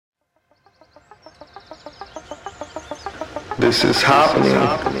This is happening.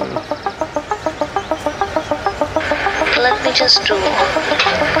 Let me just do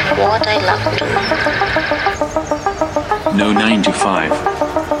what I love to. No 9 to 5.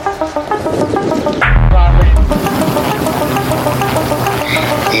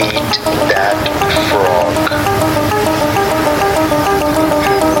 Eat that frog.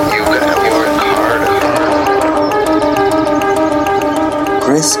 You gotta work hard.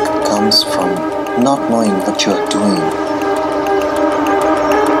 Risk comes from not knowing what you are doing.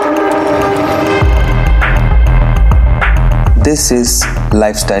 This is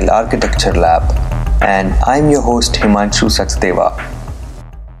Lifestyle Architecture Lab, and I'm your host Himanshu Sachdeva.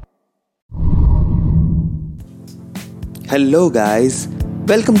 Hello guys,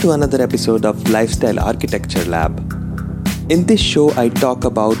 welcome to another episode of Lifestyle Architecture Lab. In this show I talk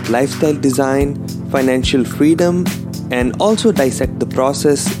about lifestyle design, financial freedom, and also dissect the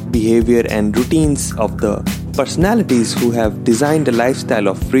process, behavior and routines of the personalities who have designed a lifestyle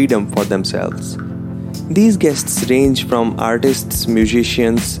of freedom for themselves. These guests range from artists,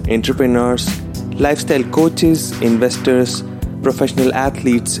 musicians, entrepreneurs, lifestyle coaches, investors, professional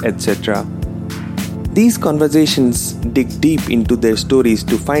athletes, etc. These conversations dig deep into their stories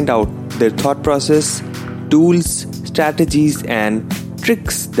to find out their thought process, tools, strategies, and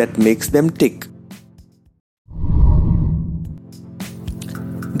tricks that makes them tick.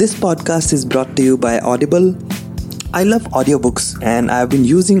 This podcast is brought to you by Audible. I love audiobooks and I've been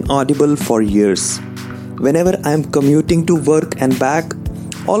using Audible for years. Whenever I'm commuting to work and back,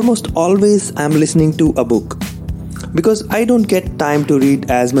 almost always I'm listening to a book. Because I don't get time to read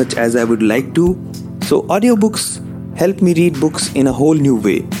as much as I would like to, so audiobooks help me read books in a whole new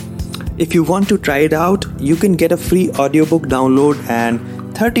way. If you want to try it out, you can get a free audiobook download and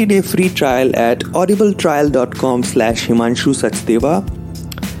 30-day free trial at audibletrial.com/Himanshu Sachdeva.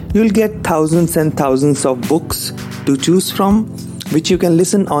 You'll get thousands and thousands of books to choose from, which you can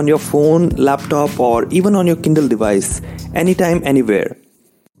listen on your phone, laptop, or even on your Kindle device, anytime, anywhere.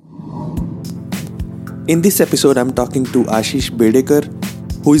 In this episode, I'm talking to Ashish Bedekar,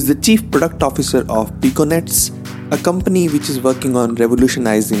 who is the Chief Product Officer of Piconets, a company which is working on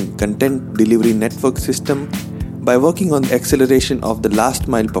revolutionizing content delivery network system by working on the acceleration of the last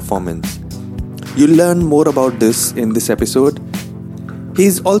mile performance. You'll learn more about this in this episode. He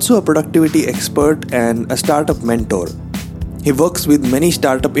is also a productivity expert and a startup mentor. He works with many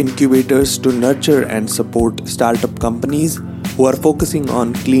startup incubators to nurture and support startup companies who are focusing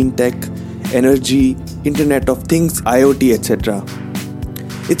on clean tech, energy, Internet of Things, IoT, etc.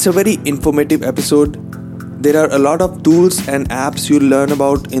 It's a very informative episode. There are a lot of tools and apps you'll learn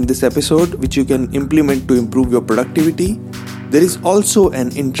about in this episode which you can implement to improve your productivity. There is also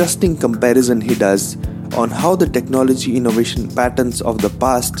an interesting comparison he does on how the technology innovation patterns of the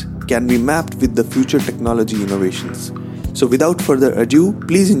past can be mapped with the future technology innovations. So without further ado,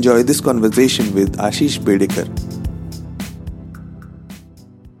 please enjoy this conversation with Ashish Bedekar.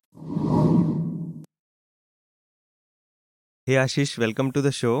 Hey Ashish, welcome to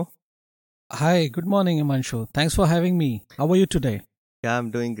the show. Hi, good morning, Himanshu. Thanks for having me. How are you today? Yeah,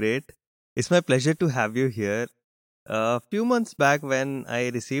 I'm doing great. It's my pleasure to have you here. A few months back, when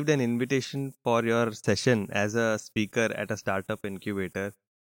I received an invitation for your session as a speaker at a startup incubator,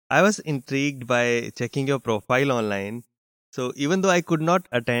 I was intrigued by checking your profile online. So even though I could not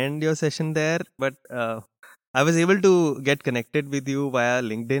attend your session there, but I was able to get connected with you via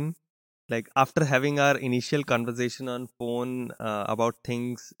LinkedIn. Like after having our initial conversation on phone about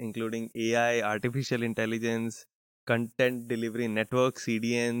things including AI, artificial intelligence, content delivery network,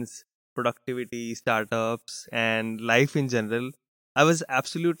 CDNs, productivity, startups, and life in general, I was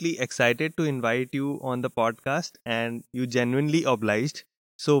absolutely excited to invite you on the podcast, and you genuinely obliged.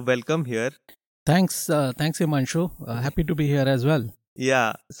 So welcome here. Thanks, Himanshu. Happy to be here as well.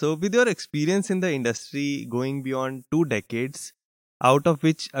 Yeah, so with your experience in the industry going beyond 2 decades, out of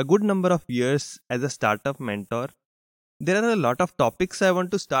which a good number of years as a startup mentor, there are a lot of topics I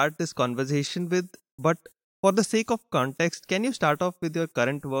want to start this conversation with. But for the sake of context, can you start off with your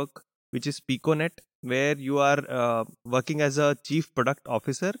current work, which is Piconet, where you are working as a chief product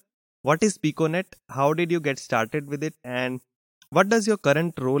officer? What is Piconet? How did you get started with it? And what does your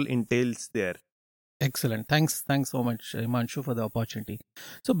current role entails there? Excellent. Thanks so much, Himanshu, for the opportunity.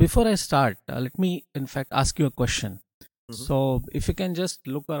 So before I start, let me in fact ask you a question. So if you can just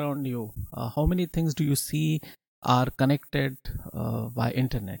look around you, how many things do you see are connected by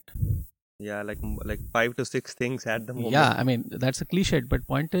internet? Yeah, like 5 to 6 things at the moment. Yeah, I mean that's a cliche, but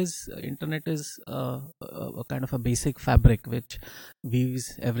point is, internet is a kind of a basic fabric which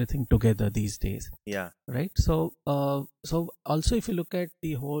weaves everything together these days, Yeah. right? So also if you look at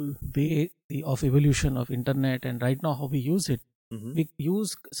the whole way of evolution of internet and right now how we use it, Mm-hmm. we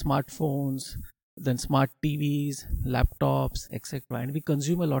use smartphones, then smart TVs, laptops, etc., and we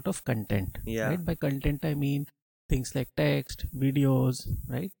consume a lot of content. Yeah. Right? By content I mean things like text, videos,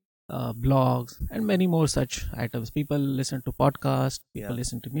 right? Blogs, and many more such items. People listen to podcasts, people Yeah.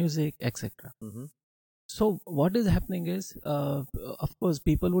 listen to music, etc. Mm-hmm. So what is happening is, of course,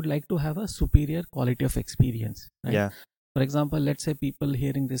 people would like to have a superior quality of experience. Right? Yeah. For example, let's say people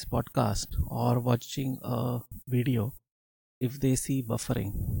hearing this podcast or watching a video, if they see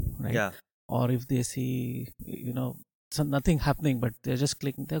buffering, right? Yeah. Or if they see, so nothing happening, but they're just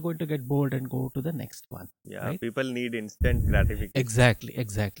clicking, they're going to get bored and go to the next one. Yeah. Right? People need instant gratification.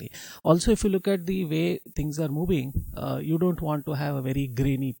 Exactly. Also, if you look at the way things are moving, you don't want to have a very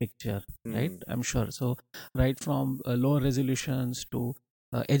grainy picture, right? I'm sure. So, right from lower resolutions to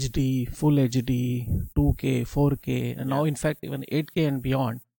HD, full HD, 2K, 4K, and now in fact even 8K and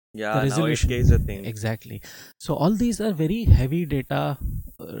beyond. Yeah, The resolution now 8K is a thing. Exactly. So all these are very heavy data,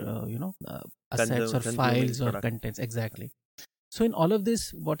 assets or Consuming files or product. contents. Exactly. So in all of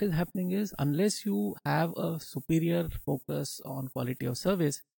this, what is happening is, unless you have a superior focus on quality of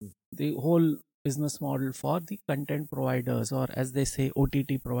service, the whole business model for the content providers, or as they say,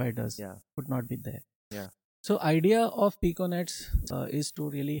 OTT providers, Yeah. would not be there. Yeah. So idea of Piconets is to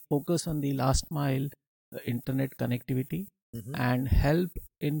really focus on the last mile internet connectivity Mhm. and help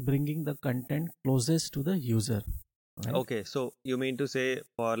in bringing the content closest to the user. Right? Okay, so you mean to say,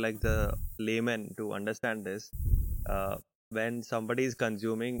 for like the layman to understand this, when somebody is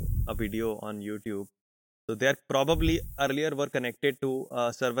consuming a video on YouTube, so they are probably earlier were connected to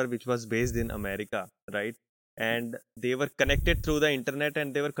a server which was based in America, right? And they were connected through the internet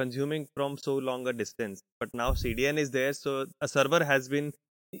and they were consuming from so long a distance. But now CDN is there, so a server has been.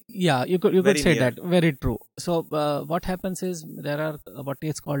 Yeah, you could Very say near. that. Very true. So what happens is, there are what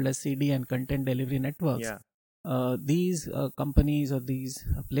is called as CDN, content delivery networks. Yeah. These companies or these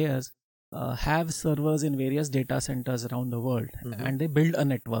players have servers in various data centers around the world, and they build a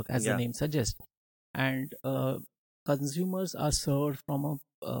network, as the Yeah. name suggests. And consumers are served from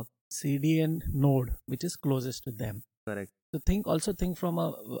a CDN node which is closest to them. Correct. So think from a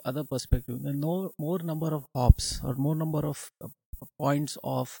other perspective. The more number of hops or more number of points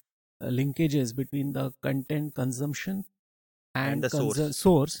of linkages between the content consumption and the source.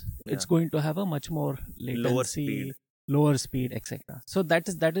 source, it's Yeah. going to have a much more latency, lower speed, etc. So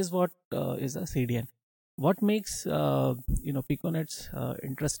that is what is a CDN. What makes Piconets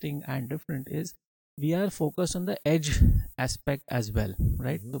interesting and different is, we are focused on the edge aspect as well,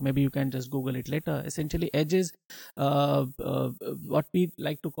 right? So maybe you can just Google it later. Essentially, edge is what we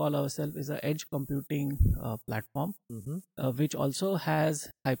like to call ourselves is a edge computing platform, which also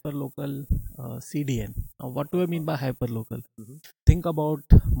has hyperlocal CDN. Now, what do I mean by hyperlocal? Think about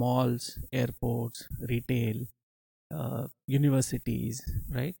malls, airports, retail, universities,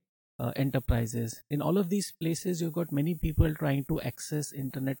 right? Enterprises. In all of these places, you've got many people trying to access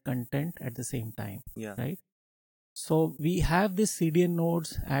internet content at the same time. Yeah. Right? So we have these CDN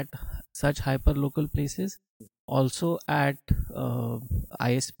nodes at such hyperlocal places, also at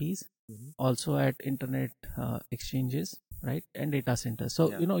ISPs, also at internet exchanges, right, and data centers.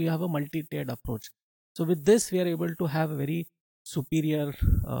 So you have a multi-tiered approach. So with this, we are able to have a very superior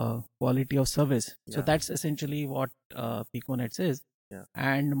quality of service. So that's essentially what Piconets is. Yeah.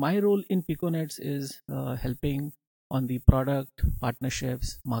 And my role in Piconets is helping on the product,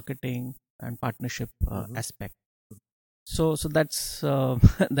 partnerships, marketing, and partnership aspect. So that's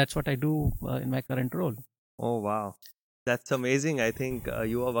that's what I do in my current role. Oh wow, that's amazing. I think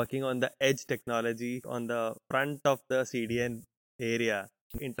you are working on the edge technology on the front of the CDN area.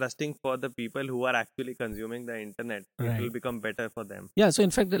 Interesting for the people who are actually consuming the internet. It Right. will become better for them. Yeah, so in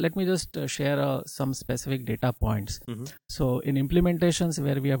fact, let me just share some specific data points. So in implementations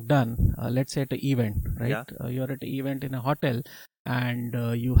where we have done, let's say at an event, right? Yeah. You're at an event in a hotel and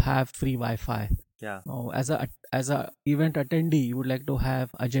you have free Wi-Fi. Yeah. Now, as a event attendee, you would like to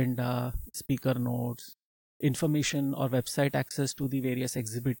have agenda, speaker notes, information or website access to the various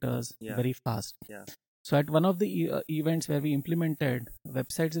exhibitors very fast. Yeah. So at one of the events where we implemented,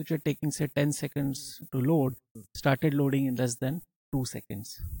 websites which were taking say 10 seconds to load started loading in less than 2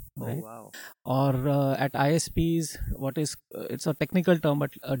 seconds. Right? Oh wow. Or at ISPs, what is it's a technical term, but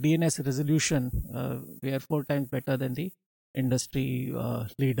DNS resolution we are 4 times better than the industry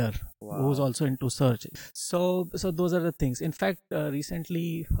leader who's Wow. also into search. So those are the things. In fact,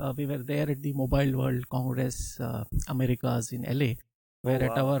 recently we were there at the Mobile World Congress Americas in LA, where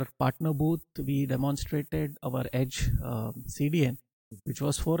at wow. our partner booth we demonstrated our Edge CDN, which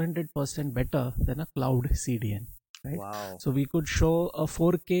was 400% better than a cloud CDN. Right? Wow. So we could show a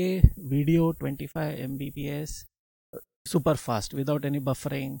 4K video, 25 Mbps, super fast without any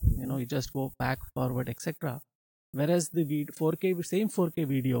buffering. You just go back, forward, etc. Whereas the 4K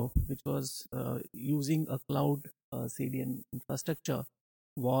video, which was using a cloud CDN infrastructure,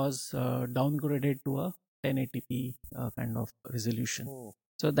 was downgraded to a 1080p kind of resolution. Oh.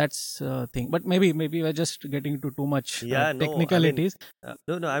 So that's thing. But maybe we're just getting into too much Yeah, no, I mean, technicalities.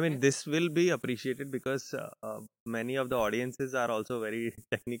 no, I mean, this will be appreciated because many of the audiences are also very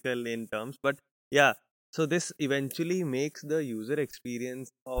technical in terms. But yeah, so this eventually makes the user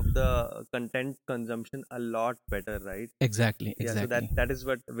experience of the content consumption a lot better, right? Exactly. Yeah, so that is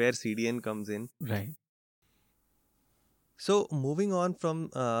where CDN comes in. Right. So moving on from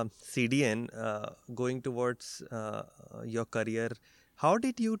CDN, going towards your career, how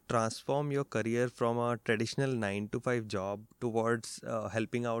did you transform your career from a traditional 9 to 5 job towards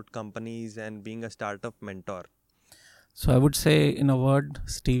helping out companies and being a startup mentor? So I would say, in a word,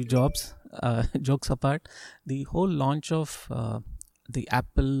 Steve Jobs. Jokes apart, the whole launch of the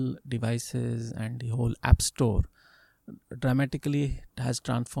Apple devices and the whole App Store dramatically has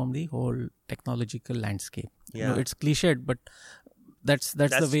transformed the whole technological landscape. Yeah. It's cliched, but that's the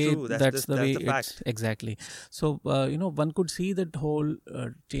way. True. That's the way the it's fact. exactly. So one could see that whole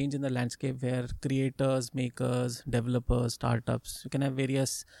change in the landscape where creators, makers, developers, startups, you can have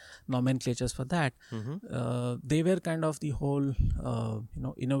various nomenclatures for that. They were kind of the whole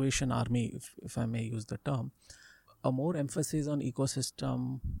innovation army, if I may use the term. A more emphasis on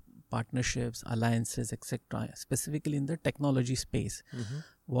ecosystem, partnerships, alliances, etc., specifically in the technology space,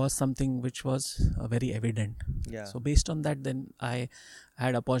 was something which was very evident. Yeah. So based on that, then I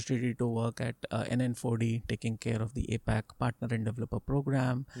had opportunity to work at NN4D, taking care of the APAC partner and developer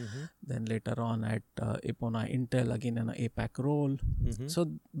program. Then later on at Epona Intel, again in an APAC role.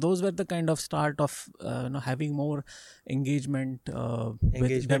 So those were the kind of start of having more engagement with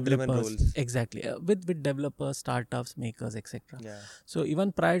Engagement-driven developers. roles. Exactly, with developers, startups, makers, etc. Yeah. So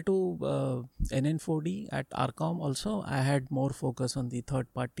even prior to NN4D at Arcom also, I had more focus on the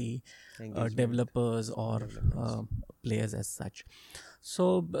third party developers or players as such.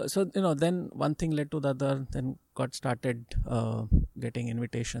 So then one thing led to the other. Then got started getting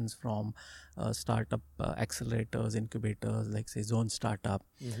invitations from startup accelerators, incubators, like say Zone Startup.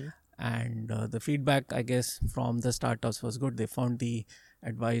 And the feedback, I guess, from the startups was good. They found the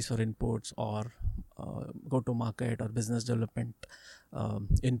advice or inputs or go to market or business development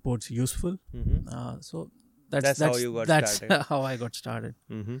inputs useful. So that's how you got started. That's how I got started.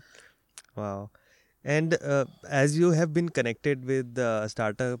 Wow. And as you have been connected with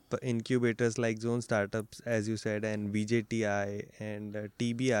startup incubators like Zone Startups, as you said, and VJTI and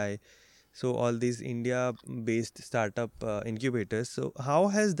TBI, so all these India-based startup incubators. So how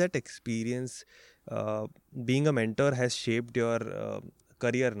has that experience being a mentor has shaped your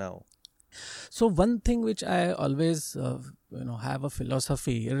career now? So one thing which I always have a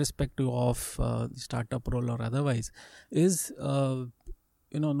philosophy, irrespective of the startup role or otherwise, is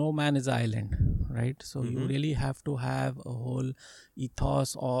no man is an island, right? So you really have to have a whole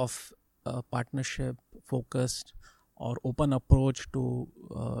ethos of partnership, focused or open approach to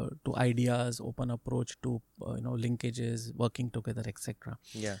ideas, open approach to linkages, working together, etc.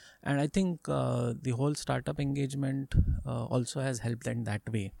 Yeah. And I think the whole startup engagement also has helped in that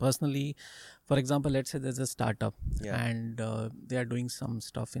way. Personally, for example, let's say there's a startup and they are doing some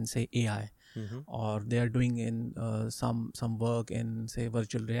stuff in, say, AI, or they are doing in some work in, say,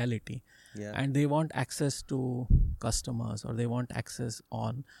 virtual reality, and they want access to customers, or they want access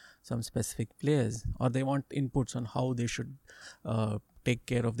on some specific players, or they want inputs on how they should take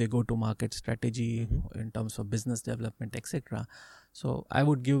care of their go-to-market strategy in terms of business development, etc. So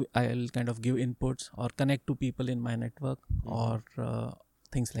I'll kind of give inputs or connect to people in my network or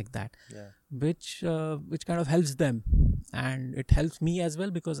things like that, which kind of helps them, and it helps me as well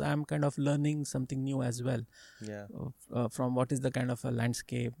because I'm kind of learning something new as well from what is the kind of a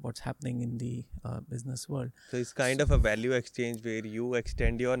landscape, what's happening in the business world. So it's kind of a value exchange where you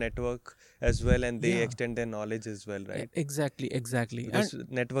extend your network as well and they extend their knowledge as well, right? Exactly. Because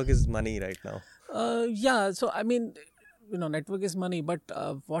network is money right now. So I mean, network is money, but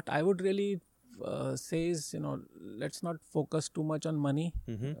what I would really say is, let's not focus too much on money.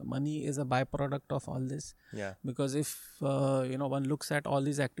 Money is a byproduct of all this. Yeah. Because if one looks at all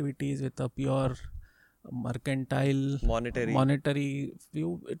these activities with a pure mercantile monetary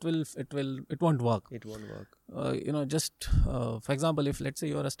view, it won't work. It won't work. Just for example, if let's say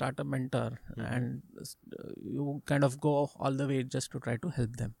you're a startup mentor and you kind of go all the way just to try to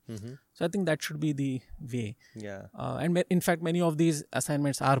help them. So I think that should be the way. Yeah. And in fact, many of these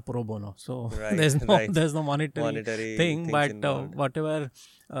assignments are pro bono. So Right, there's no monetary thing, things but involved. whatever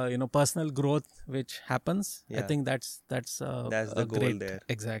personal growth which happens, I Yeah. think that's the a goal great, there.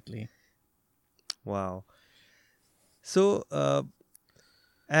 exactly. Wow. So,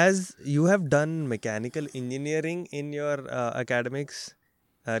 as you have done mechanical engineering in your academics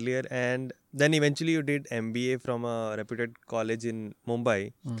earlier, and then eventually you did MBA from a reputed college in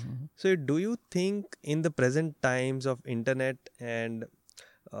Mumbai. So, do you think in the present times of internet and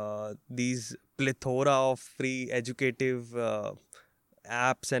these plethora of free educative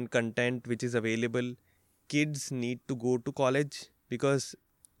apps and content which is available, kids need to go to college? Because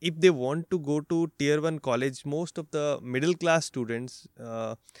if they want to go to tier 1 college, most of the middle class students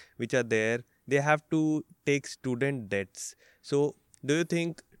which are there, they have to take student debts. So do you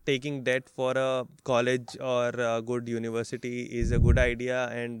think taking debt for a college or a good university is a good idea,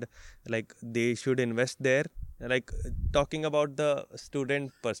 and like they should invest there? Like talking about the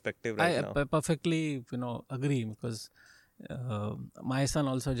student perspective right I now. perfectly agree, because my son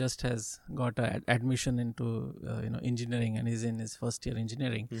also just has got an admission into engineering, and is in his first year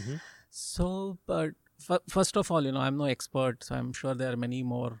engineering. So, but first of all, I'm no expert, so I'm sure there are many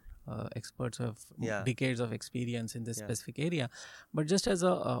more experts who have Yeah. decades of experience in this specific area. But just as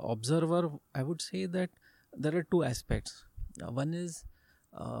a observer, I would say that there are two aspects. One is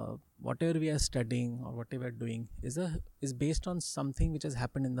whatever we are studying or whatever we are doing is based on something which has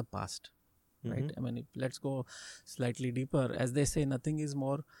happened in the past. Right? I mean, let's go slightly deeper. As they say, nothing is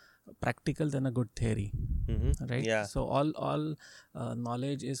more practical than a good theory. Right? Yeah. So all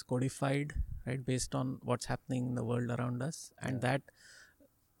knowledge is codified, right, based on what's happening in the world around us, and that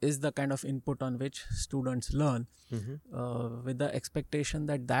is the kind of input on which students learn, with the expectation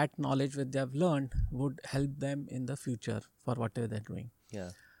that that knowledge which they have learned would help them in the future for whatever they're doing. Yeah.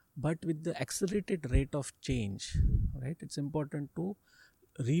 But with the accelerated rate of change, right, it's important to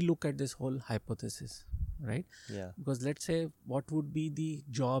relook at this whole hypothesis, right? Yeah. Because let's say, what would be the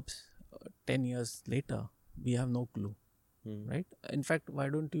jobs 10 years later? We have no clue, right? In fact, why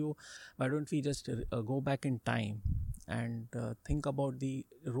don't we just go back in time and think about the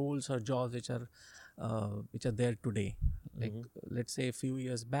roles or jobs which are there today? Like, let's say a few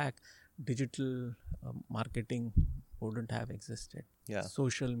years back, digital marketing wouldn't have existed. Yeah.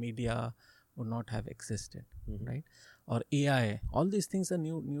 Social media would not have existed, right? Or AI, all these things are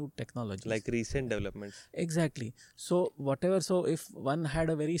new technologies. Like recent developments. Exactly. So whatever, so if one had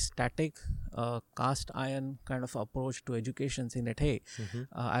a very static cast iron kind of approach to education, saying that, hey,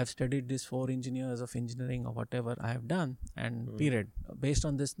 I've studied these 4 engineers of engineering or whatever I have done, and period. Based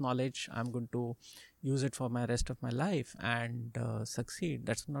on this knowledge, I'm going to use it for my rest of my life and succeed.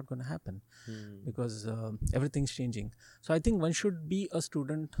 That's not going to happen, because everything's changing. So I think one should be a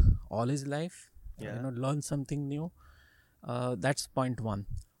student all his life, learn something new. That's point 1.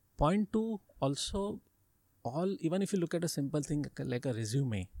 Point 2, also, even if you look at a simple thing like a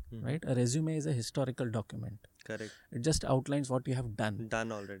resume, right? A resume is a historical document. Correct. It just outlines what you have done.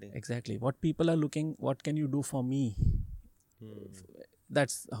 Done already. Exactly. What people are looking, what can you do for me?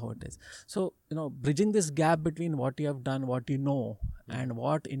 That's how it is. So, bridging this gap between what you have done, what you know, and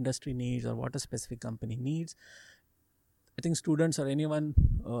what industry needs or what a specific company needs, I think students or anyone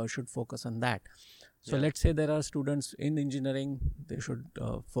should focus on that. So let's say there are students in engineering, they should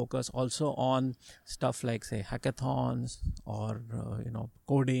focus also on stuff like, say, hackathons or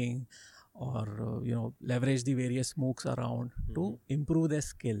coding, or leverage the various MOOCs around to improve their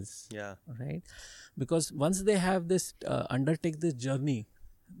skills. Yeah. Right? Because once they have this undertake this journey,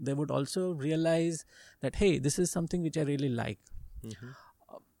 they would also realize that, hey, this is something which I really like.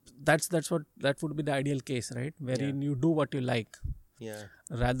 That would be the ideal case, right? Wherein you do what you like,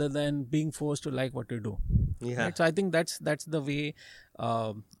 rather than being forced to like what you do. Yeah. Right? So I think that's the way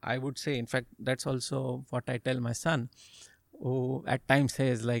I would say. In fact, that's also what I tell my son, who at times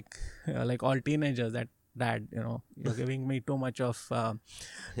says, like all teenagers, that, Dad, you're giving me too much of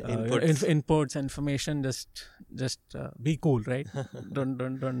inputs, information. Just be cool, right?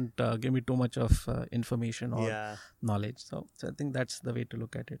 don't give me too much of information or knowledge. So I think that's the way to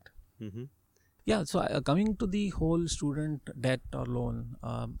look at it. Yeah. So coming to the whole student debt or loan,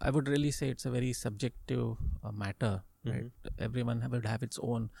 I would really say it's a very subjective matter, right? Everyone would have its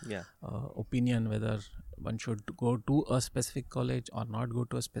own Yeah. opinion whether one should go to a specific college or not go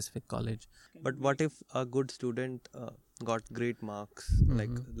to a specific college. But what if a good student got great marks, like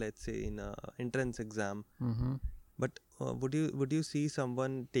let's say in a entrance exam, but would you see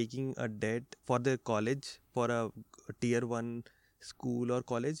someone taking a debt for their college, for a tier 1 school or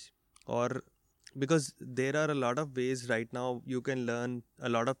college? Or because there are a lot of ways right now you can learn a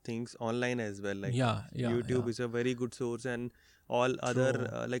lot of things online as well, like YouTube is a very good source, and all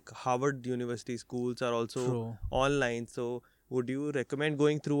other like Harvard University schools are also online. So would you recommend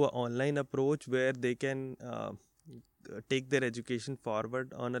going through an online approach where they can take their education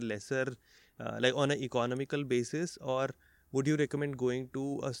forward on a lesser like on an economical basis, or would you recommend going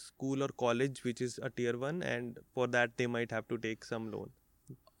to a school or college which is a tier 1, and for that they might have to take some loan?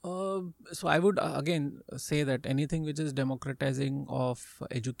 So I would again say that anything which is democratizing of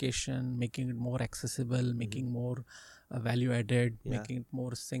education, making it more accessible, making more value added, making it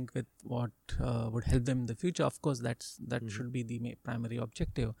more sync with what would help them in the future, of course that should be the primary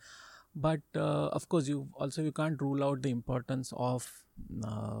objective. But of course you can't rule out the importance of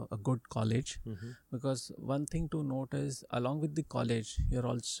a good college, because one thing to note is along with the college you're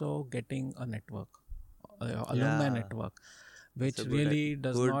also getting a network, alumni network, which really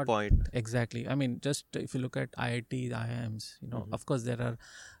does good not point. Exactly. I mean, just if you look at IITs, IIMs, of course there are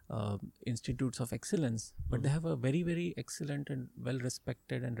institutes of excellence, but they have a very, very excellent and well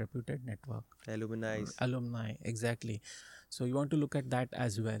respected and reputed network. Alumni, exactly. So you want to look at that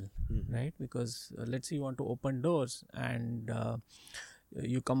as well, right? Because let's say you want to open doors and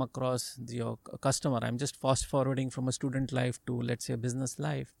you come across your customer. I'm just fast forwarding from a student life to, let's say, a business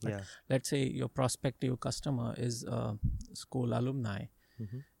life. But let's say your prospective customer is a school alumni.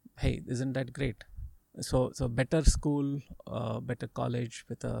 Hey, isn't that great? So better school, better college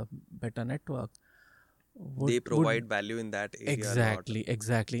with a better network. They provide value in that area.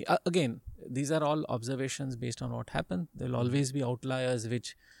 Exactly. Again, these are all observations based on what happened. There will always be outliers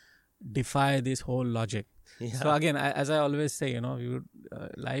which defy this whole logic. So again, as I always say,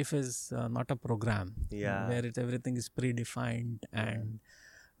 life is not a program where everything is predefined and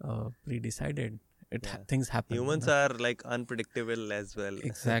pre-decided. Things happen. Humans are like unpredictable as well.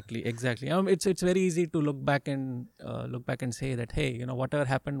 Exactly. It's very easy to look back and say that, hey, whatever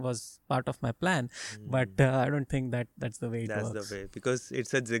happened was part of my plan, but I don't think that's the way it works. That's the way, because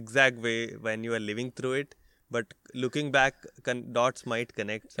it's a zigzag way when you are living through it. But looking back, dots might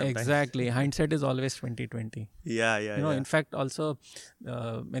connect sometimes. Exactly. Hindsight is always 20/20. In fact, also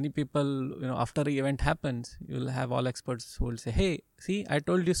many people, after the event happens, you'll have all experts who will say, "Hey, see, I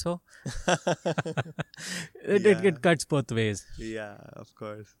told you so." It cuts both ways. Yeah, of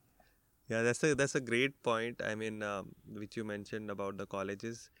course. Yeah, that's a great point. I mean, which you mentioned about the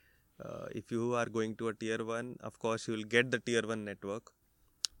colleges. If you are going to a tier 1, of course you will get the tier 1 network.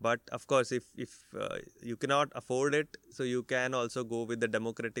 But of course, if you cannot afford it, so you can also go with the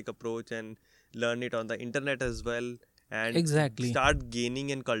democratic approach and learn it on the internet as well, and start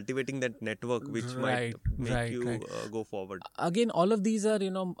gaining and cultivating that network, which might make you go forward. Again, all of these are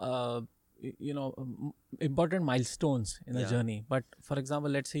important milestones in the journey. But for example,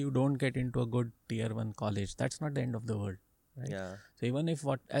 let's say you don't get into a good tier 1 college, that's not the end of the world. Right? Yeah. So even if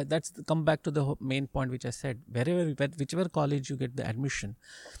that's come back to the main point which I said, whichever college you get the admission,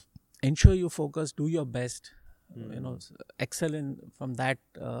 ensure you focus, do your best, excel in from that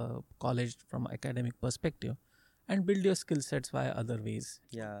college from academic perspective, and build your skill sets via other ways.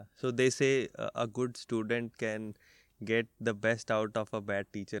 Yeah. So they say a good student can get the best out of a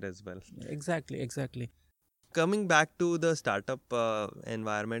bad teacher as well. Exactly. Coming back to the startup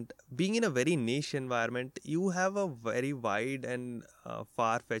environment, being in a very niche environment, you have a very wide and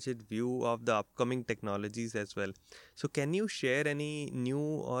far-fetched view of the upcoming technologies as well. So can you share any new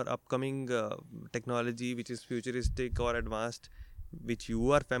or upcoming technology which is futuristic or advanced, which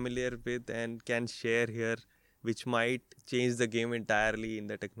you are familiar with and can share here, which might change the game entirely in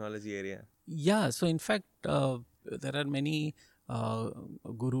the technology area? Yeah, so in fact, there are many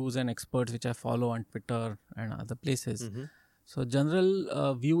gurus and experts which I follow on Twitter and other places. So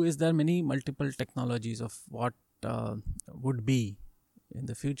general view is there are many multiple technologies of what would be in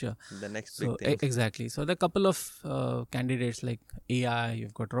the future. The next big thing. Exactly. So there are a couple of candidates like AI,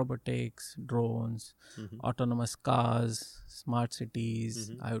 you've got robotics, drones, autonomous cars, smart cities,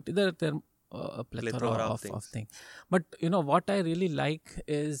 IoT. There are a plethora of things. But what I really like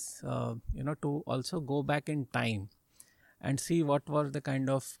is to also go back in time and see what were the kind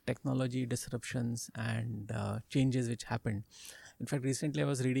of technology disruptions and changes which happened. In fact, recently I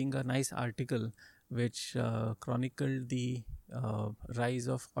was reading a nice article which chronicled the rise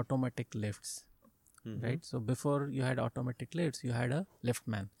of automatic lifts. right? So before you had automatic lifts, you had a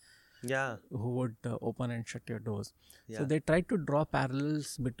liftman Yeah. who would open and shut your doors. Yeah. So they tried to draw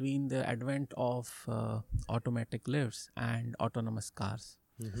parallels between the advent of automatic lifts and autonomous cars.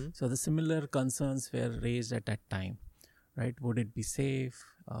 So the similar concerns were raised at that time, right? Would it be safe?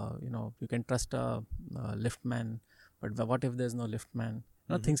 You can trust a liftman, but what if there's no liftman?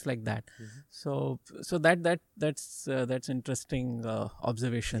 Things like that. So that's interesting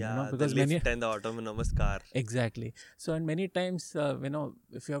observation. Yeah, Because the lift and the autonomous car. Exactly. So, and many times,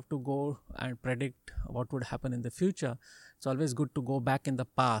 if you have to go and predict what would happen in the future, it's always good to go back in the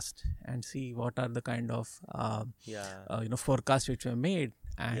past and see what are the kind of forecasts which were made,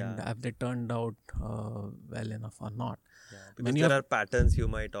 and have they turned out well enough or not. Yeah, because there are patterns you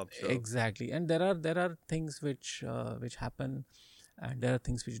might observe. Exactly, and there are things which happen, and there are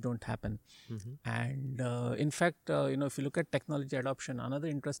things which don't happen. And in fact, if you look at technology adoption, another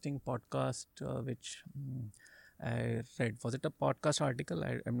interesting podcast which I read, was it a podcast article?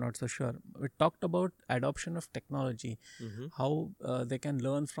 I'm not so sure. It talked about adoption of technology, how they can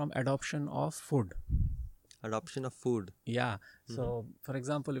learn from adoption of food. Adoption of food. Yeah. So, for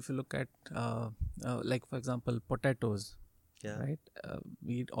example, if you look at, for example, potatoes, right?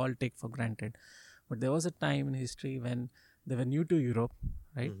 We all take for granted. But there was a time in history when they were new to Europe,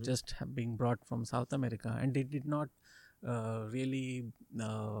 right? Just being brought from South America, and they did not really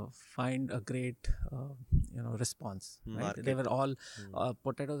find a great, response. Right? Market. They were all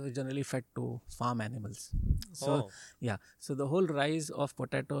potatoes were generally fed to farm animals. So so the whole rise of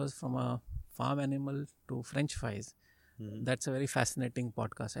potatoes from a farm animal to French fries. That's a very fascinating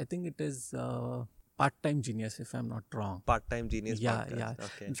podcast. I think it is Part-Time Genius, if I'm not wrong. Part-Time Genius podcast. Yeah.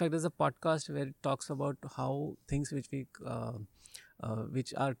 Okay. In fact, there's a podcast where it talks about how things which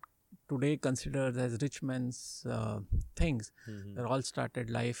which are today considered as rich men's things, they all started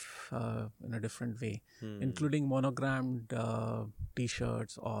life in a different way, including monogrammed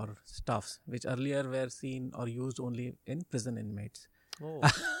T-shirts or stuffs, which earlier were seen or used only in prison inmates.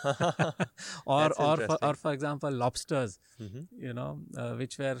 or for example, lobsters,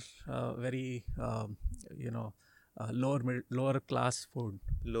 which were very lower class food.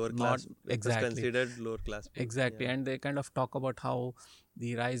 Lower class. Exactly. Considered lower class food. Exactly, and they kind of talk about how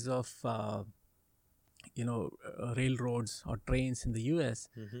the rise of railroads or trains in the US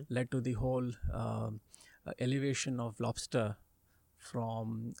led to the whole elevation of lobster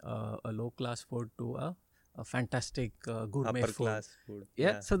from a low class food to a fantastic gourmet upper food. class food.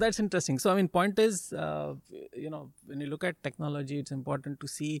 Yeah, so that's interesting. So I mean, point is, when you look at technology, it's important to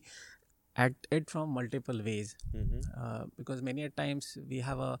see at it from multiple ways, because many a times we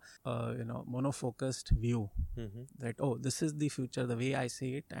have a monofocused view that, oh, this is the future the way I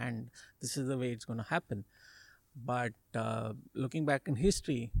see it, and this is the way it's going to happen. But looking back in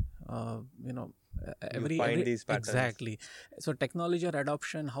history, you find these patterns. Exactly. So technology or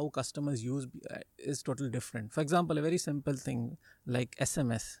adoption, how customers use is totally different. For example, a very simple thing like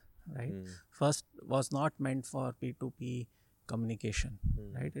SMS, right? First was not meant for P2P communication,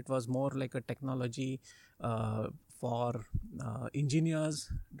 right? It was more like a technology for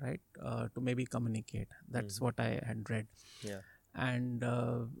engineers, right? To maybe communicate. That's what I had read. Yeah.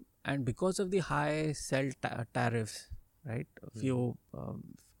 And because of the high cell tariffs, right?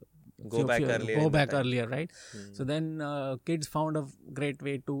 Go back earlier, right? So then kids found a great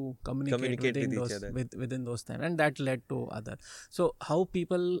way to communicate within those times, and that led to other. So how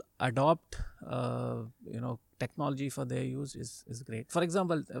people adopt technology for their use is great. For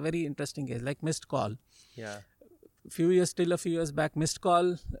example, a very interesting case like missed call. Yeah. A few years back, missed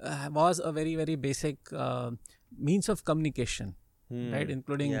call was a very, very basic means of communication. Right,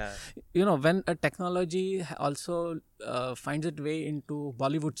 including when a technology also finds its way into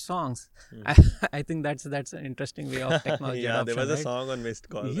Bollywood songs, I think that's an interesting way of technology adoption. There was a song on missed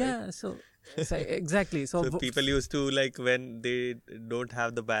call. Yeah, right? so exactly. So people used to, like, when they don't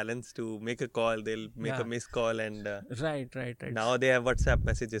have the balance to make a call, they'll make a missed call, and right. Now they have WhatsApp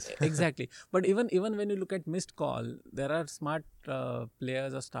messages. Exactly, but even when you look at missed call, there are smart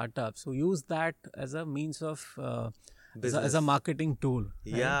players or startups who use that as a means of as a marketing tool.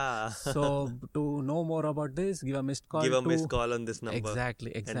 Right? Yeah. So to know more about this, give a missed call. Missed call on this number.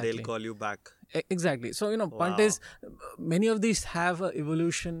 Exactly. And they'll call you back. Exactly. So point is, many of these have a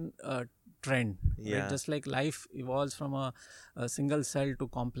evolution trend. Yeah. Right? Just like life evolves from a single cell to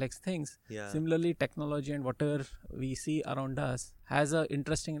complex things. Yeah. Similarly, technology and whatever we see around us has a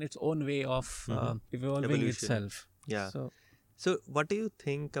interesting in its own way of evolving Evolution. itself. Yeah. So, what do you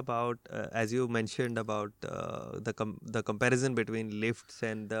think about, as you mentioned about the comparison between lifts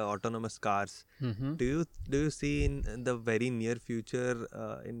and the autonomous cars? Mm-hmm. Do you see in the very near future,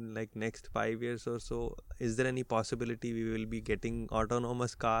 in like next 5 years or so, is there any possibility we will be getting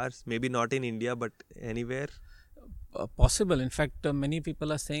autonomous cars? Maybe not in India, but anywhere. Possible. In fact, many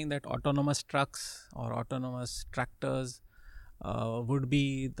people are saying that autonomous trucks or autonomous tractors would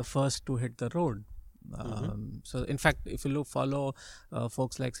be the first to hit the road. So, in fact, if you follow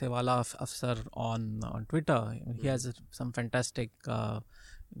folks like Vala Afsar on Twitter, he has some fantastic,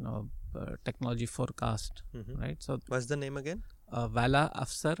 technology forecast, right? So, What's the name again? Vala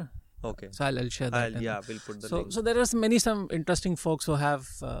Afsar. Okay. So I'll share that. We'll put the link. So there are some interesting folks who have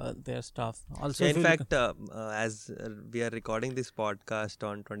their stuff. Also, in fact, as we are recording this podcast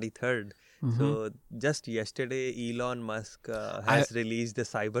on 23rd, so just yesterday Elon Musk has released the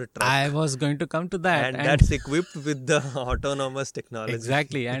Cybertruck. I was going to come to that, and that's equipped with the autonomous technology.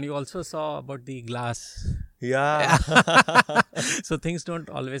 Exactly, and you also saw about the glass. Yeah. So things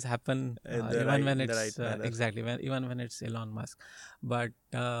don't always happen even when it's exactly even when it's Elon Musk, but.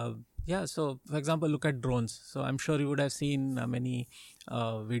 So for example, look at drones. So I'm sure you would have seen many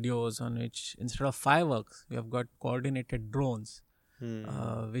videos on which instead of fireworks, we have got coordinated drones,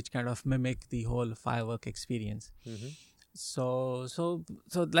 which kind of mimic the whole firework experience. So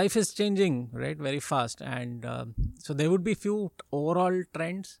life is changing, right, very fast, and so there would be few overall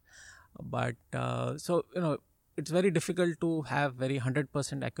trends, but it's very difficult to have very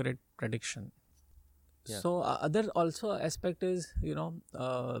 100% accurate prediction. Yeah. So other also aspect is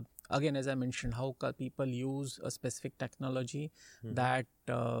again, as I mentioned, how people use a specific technology that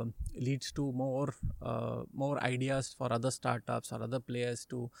leads to more ideas for other startups or other players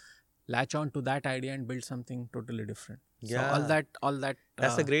to latch on to that idea and build something totally different. Yeah. So all that.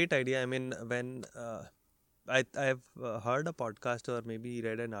 That's a great idea. I mean, when I've heard a podcast or maybe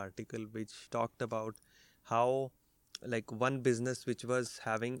read an article which talked about how like one business which was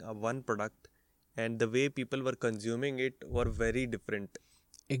having one product and the way people were consuming it were very different.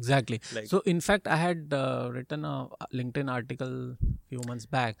 Exactly. So in fact, I had written a LinkedIn article a few months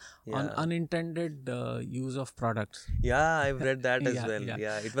back on unintended use of products. Yeah, I've read that as well.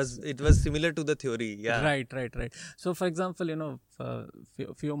 Yeah, it was similar to the theory. Yeah. Right. So for example,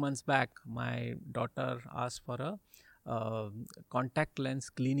 few months back, my daughter asked for a contact lens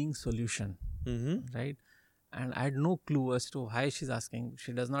cleaning solution. Right. And I had no clue as to why she's asking.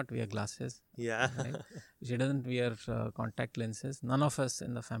 She does not wear glasses. Yeah. Right? She doesn't wear contact lenses. None of us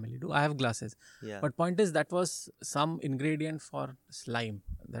in the family do. I have glasses. Yeah. But point is, that was some ingredient for slime.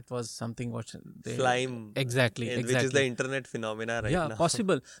 That was something what slime. Exactly. Which is the internet phenomena right now. Yeah,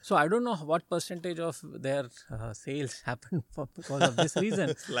 possible. So I don't know what percentage of their sales happened because of this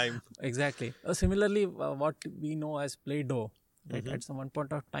reason. Slime. Exactly. Similarly, what we know as Play-Doh, right, at some one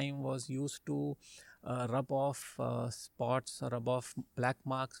point of time was used to rub off spots or rub off black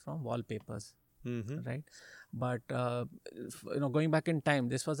marks from wallpapers, right? But going back in time,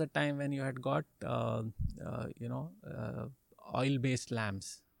 this was a time when you had got oil-based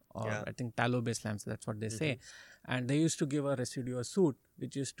lamps, or I think tallow-based lamps. That's what they say, and they used to give a residual soot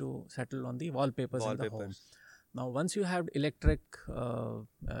which used to settle on the wallpapers in the home. Now, once you have electricity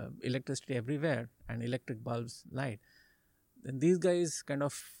everywhere and electric bulbs light, then these guys kind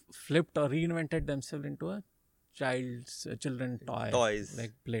of flipped or reinvented themselves into a children toys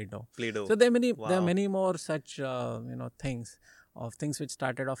like Play-Doh. So there are many more such things which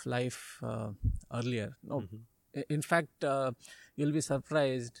started off life earlier. In fact, you'll be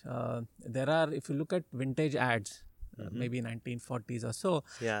surprised. There are, if you look at vintage ads, maybe 1940s or so,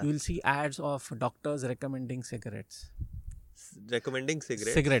 you will see ads of doctors recommending cigarettes.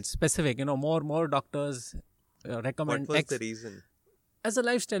 Cigarettes, specific. More doctors recommend. What was the reason? As a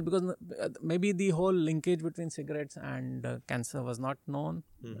lifestyle, because maybe the whole linkage between cigarettes and cancer was not known.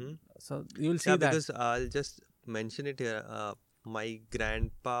 So you'll see that. Because I'll just mention it here. My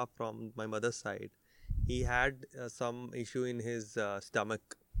grandpa from my mother's side, he had some issue in his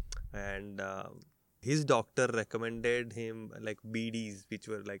stomach, and his doctor recommended him like BDs, which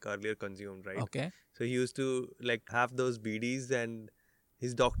were like earlier consumed, right? Okay. So he used to like have those BDs, and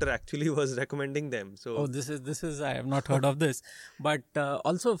his doctor actually was recommending them. So this is I have not heard of this. But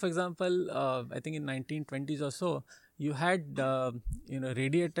also, for example, I think in 1920s or so, you had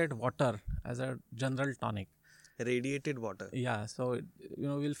radiated water as a general tonic. Radiated water. Yeah, so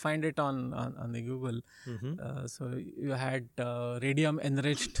we'll find it on the Google. So you had radium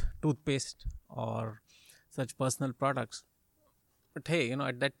enriched toothpaste or such personal products. But hey,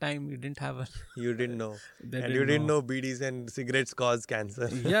 at that time you didn't have you didn't know. And you didn't know BDs and cigarettes cause cancer.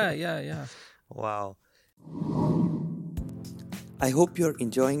 Yeah. Wow. I hope you're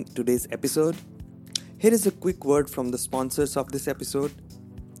enjoying today's episode. Here is a quick word from the sponsors of this episode.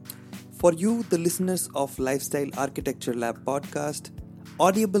 For you, the listeners of Lifestyle Architecture Lab podcast,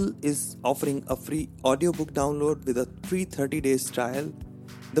 Audible is offering a free audiobook download with a free 30 days trial.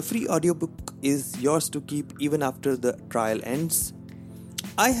 The free audiobook is yours to keep even after the trial ends.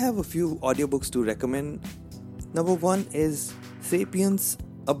 I have a few audiobooks to recommend. Number one is Sapiens,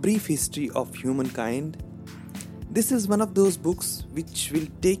 A Brief History of Humankind. This is one of those books which will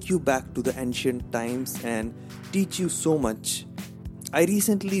take you back to the ancient times and teach you so much. I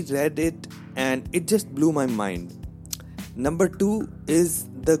recently read it and it just blew my mind. Number two is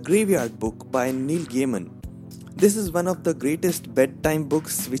The Graveyard Book by Neil Gaiman. This is one of the greatest bedtime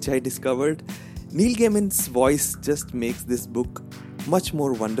books which I discovered. Neil Gaiman's voice just makes this book much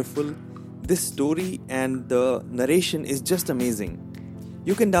more wonderful. This story and the narration is just amazing.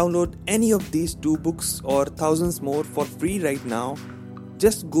 You can download any of these two books or thousands more for free right now.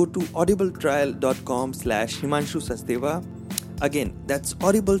 Just go to audibletrial.com/Himanshu Sachdeva. Again, that's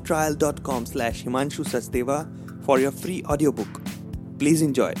audibletrial.com/Himanshu Sachdeva for your free audiobook. Please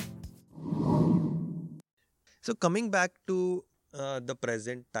enjoy. So coming back to the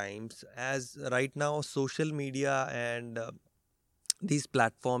present times, as right now social media and these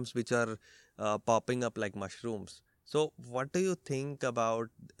platforms which are popping up like mushrooms. So what do you think about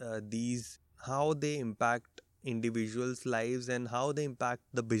these, how they impact individuals' lives and how they impact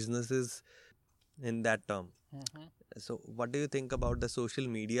the businesses in that term? So what do you think about the social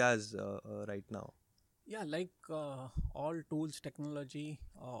medias right now? Yeah, like all tools, technology,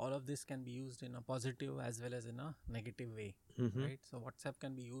 all of this can be used in a positive as well as in a negative way, right? So WhatsApp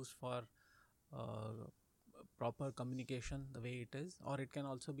can be used for proper communication the way it is, or it can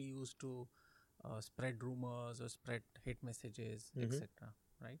also be used to spread rumors or spread hate messages, etc.,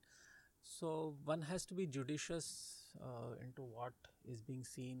 right? So one has to be judicious into what is being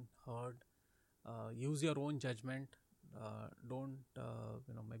seen, heard. Use your own judgment. Don't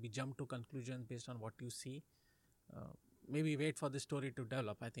maybe jump to conclusions based on what you see. Maybe wait for the story to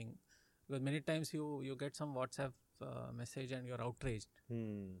develop. I think because many times you get some WhatsApp message and you're outraged,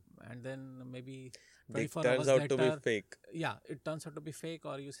 and then maybe 24 hours turns out later, to be fake. Yeah, it turns out to be fake,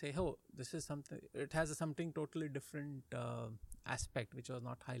 or you say, oh, this is something. It has something totally different aspect which was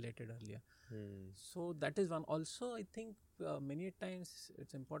not highlighted earlier. So that is one. Also, I think many times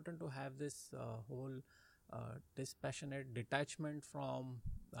it's important to have this whole dispassionate detachment from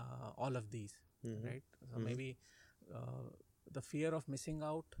all of these, right? So maybe the fear of missing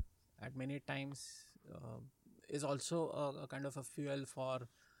out at many times is also a kind of a fuel for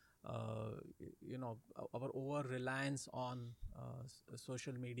our over reliance on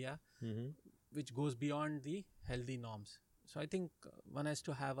social media, which goes beyond the healthy norms. So I think one has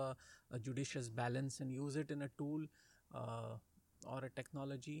to have a judicious balance and use it in a tool or a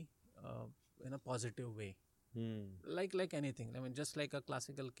technology in a positive way. Like anything. I mean, just like a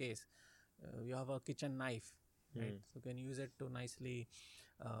classical case, you have a kitchen knife, right? So you can use it to nicely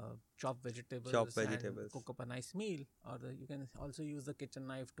chop vegetables and cook up a nice meal, or you can also use the kitchen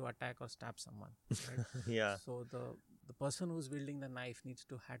knife to attack or stab someone, right? Yeah. So the person who's wielding the knife needs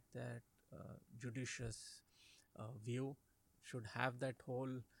to have that judicious view, should have that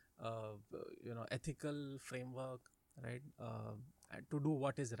whole ethical framework, right? To do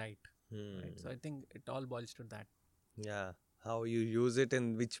what is right. Right. So I think it all boils to that. Yeah. How you use it,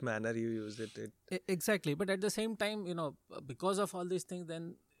 in which manner you use it. Exactly. But at the same time, because of all these things,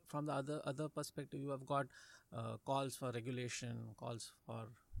 then from the other perspective, you have got calls for regulation, calls for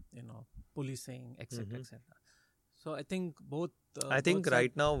policing, etc., etc. So I think both. I think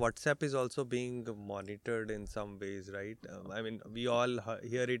right now WhatsApp is also being monitored in some ways, right? I mean, we all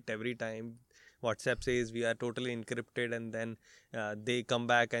hear it every time. WhatsApp says we are totally encrypted, and then they come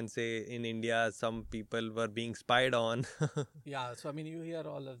back and say in India some people were being spied on. Yeah, so I mean, you hear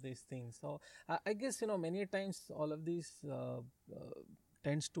all of these things. So I guess many times all of these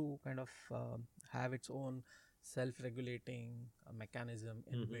tends to kind of have its own self-regulating mechanism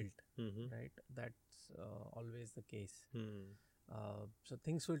inbuilt, right? That's always the case. So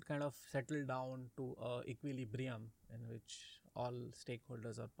things will kind of settle down to equilibrium in which all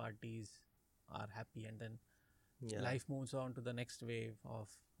stakeholders or parties are happy, and then life moves on to the next wave of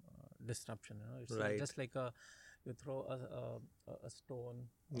disruption. It's just like you throw a stone,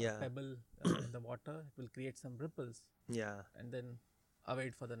 a pebble in the water, it will create some ripples, and then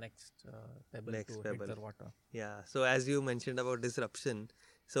await for the next pebble hit the water. Yeah. So as you mentioned about disruption,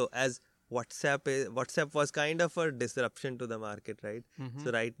 so as WhatsApp was kind of a disruption to the market, right?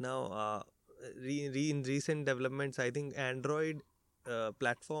 So right now, in recent developments, I think Android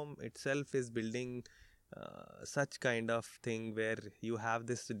platform itself is building such kind of thing where you have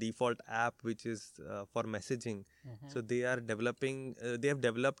this default app which is for messaging. So they are developing, they have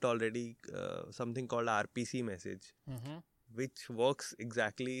developed already something called RPC message, which works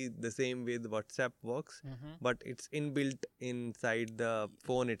exactly the same way the WhatsApp works, but it's inbuilt inside the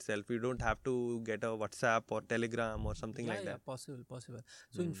phone itself. You don't have to get a WhatsApp or Telegram or something like that. Possible.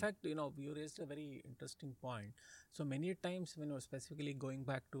 So in fact, you raised a very interesting point. So many times when you're specifically going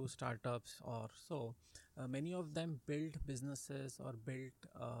back to startups or so, many of them build businesses or build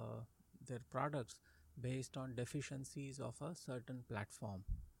their products based on deficiencies of a certain platform.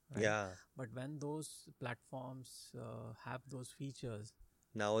 Right? Yeah. But when those platforms have those features,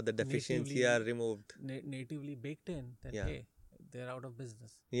 Now the deficiency natively- are removed. natively baked in, then Yeah. hey, they're out of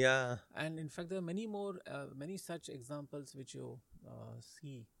business. Yeah. And in fact, there are many more, many such examples which you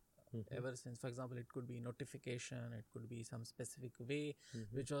see ever since. For example, it could be notification, it could be some specific way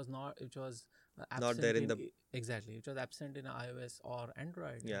which was absent there in the- exactly, which was absent in iOS or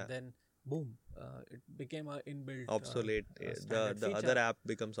Android. Yeah. And then boom, it became a inbuilt Obsolete. standard The feature. other app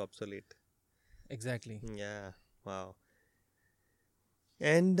becomes obsolete. Exactly. Yeah. Wow.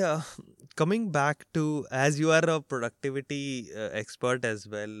 And coming back to, as you are a productivity expert as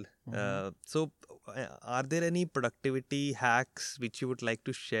well, so are there any productivity hacks which you would like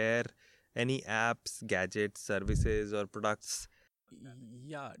to share? Any apps, gadgets, services, or products?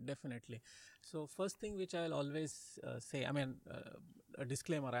 Yeah, definitely. So first thing which I'll always say, I mean, a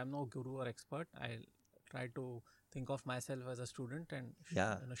disclaimer, I'm no guru or expert. I'll try to think of myself as a student and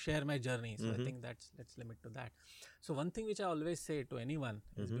Yeah. share my journey. So I think let's limit to that. So one thing which I always say to anyone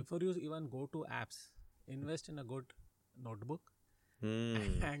is before you even go to apps, invest in a good notebook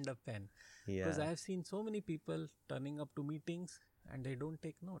and a pen. Because I Yeah. have seen so many people turning up to meetings and they don't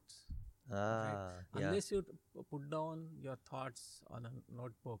take notes. Yeah. Unless you put down your thoughts on a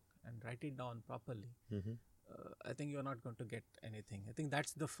notebook and write it down properly, I think you're not going to get anything. I think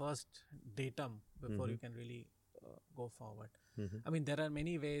that's the first datum before you can really go forward. I mean, there are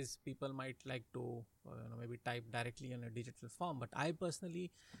many ways people might like to maybe type directly in a digital form, but I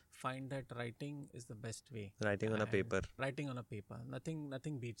personally find that writing is the best way. Writing on a And paper. Writing on a paper.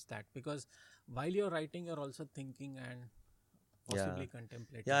 Nothing beats that, because while you're writing, you're also thinking and possibly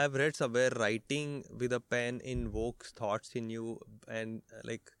contemplating. Yeah, I've read somewhere writing with a pen invokes thoughts in you and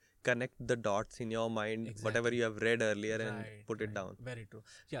like connect the dots in your mind, whatever you have read earlier, and put it down. Very true.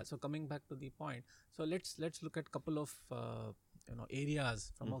 Yeah. So coming back to the point, so let's look at couple of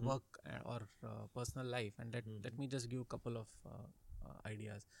areas from a work or personal life, and let me just give a couple of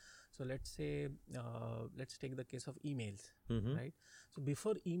ideas. So let's say let's take the case of emails, right? So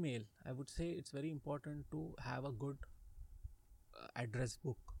before email, I would say it's very important to have a good address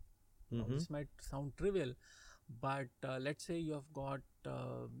book. Now, this might sound trivial, but let's say you have got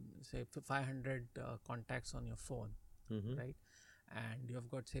say 500 contacts on your phone, right? And you have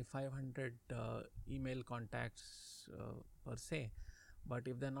got say 500 email contacts per se, but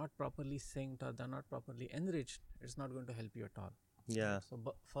if they're not properly synced or they're not properly enriched, it's not going to help you at all. Yeah. So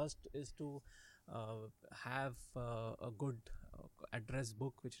first is to have a good address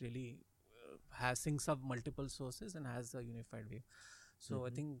book which really has syncs up multiple sources and has a unified view. So I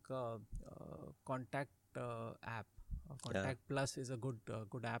think Contact app, Contact Plus is a good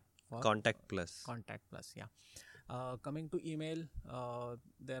app for Contact Plus. Contact Plus, yeah. Coming to email,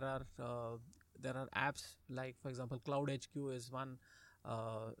 there are apps like, for example, Cloud HQ is one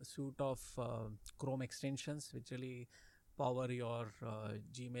suite of Chrome extensions which really power your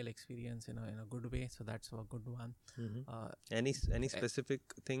Gmail experience in a good way. So that's a good one. Any specific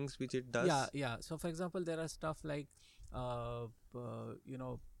things which it does? Yeah. So for example, there are stuff like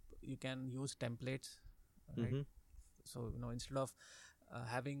you can use templates, right? So instead of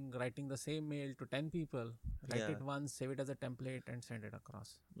writing the same mail to 10 people, write it once, save it as a template, and send it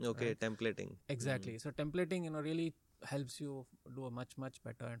across. Okay, right? templating. Exactly. So templating, really helps you do a much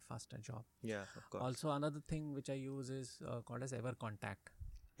better and faster job. Yeah, of course. Also, another thing which I use is called as EverContact.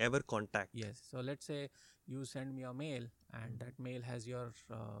 EverContact. Yes. So let's say you send me a mail, and that mail has your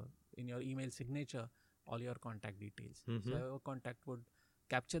in your email signature all your contact details. So EverContact would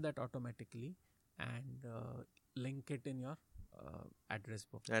capture that automatically and link it in your address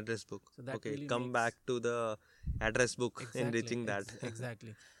book. Address book. So that okay, really come back to the address book, enriching that.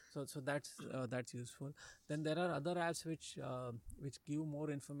 Exactly. So that's useful. Then there are other apps which give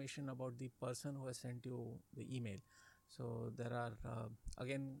more information about the person who has sent you the email. So there are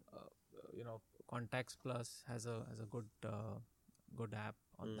again Contacts Plus has a good app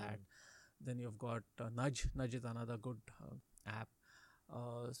on that. Then you've got Nudge. Nudge is another good app.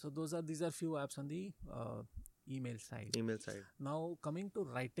 So these are few apps on the email side. Email side. Now coming to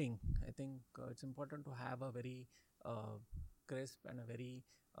writing, I think it's important to have a very crisp and a very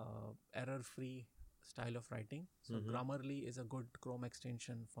error-free style of writing. So Grammarly is a good Chrome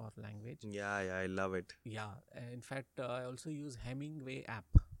extension for language. Yeah, I love it. Yeah, in fact, I also use Hemingway app.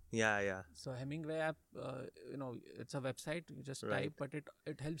 Yeah. So Hemingway app, it's a website. You just type, but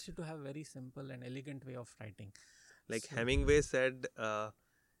it helps you to have a very simple and elegant way of writing. Like Hemingway said,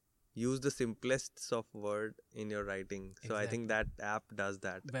 use the simplest of word in your writing. So I think that app does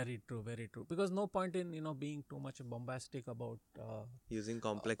that. Very true. Because no point in being too much bombastic about using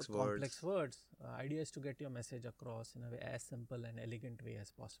complex words. Idea is to get your message across in a way as simple and elegant way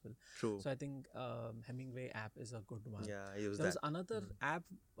as possible. True. So I think Hemingway app is a good one. Yeah, I use There was that. another app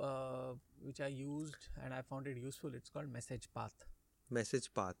which I used and I found it useful. It's called Message Path.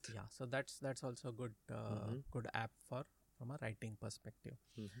 Message Path. Yeah, so that's also a good good app from a writing perspective.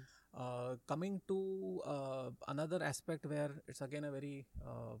 Coming to another aspect where it's again a very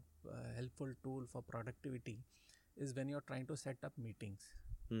helpful tool for productivity is when you're trying to set up meetings,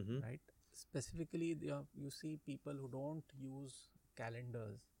 right? Specifically, you see people who don't use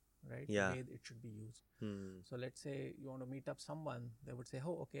calendars, right? Yeah. The way it should be used. So let's say you want to meet up someone, they would say,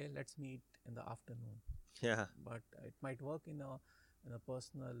 "Oh, okay, let's meet in the afternoon." Yeah. But it might work in a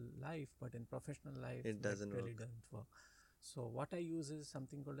personal life, but in professional life, It doesn't really work. doesn't work. So what I use is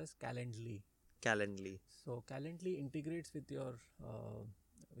something called as Calendly. Calendly. So Calendly integrates with your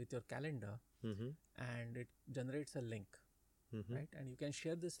calendar, and it generates a link, right? And you can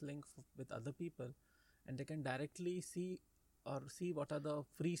share this link with other people, and they can directly see what are the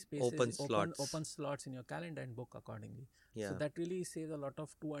free spaces, open slots in your calendar and book accordingly. Yeah. So that really saves a lot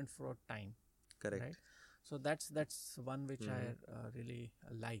of to and fro time. Correct. Right? So that's one which I really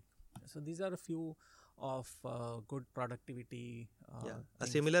like. So these are a few of good productivity. A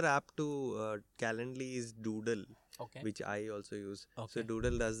things. similar app to Calendly is Doodle, Okay. which I also use. Okay. So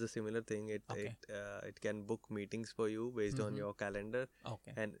Doodle does the similar thing. It can book meetings for you based on your calendar,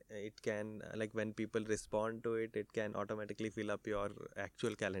 Okay. and it can like when people respond to it, it can automatically fill up your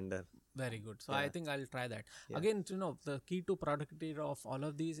actual calendar. Very good. So I think I'll try that. Again, the key to productivity of all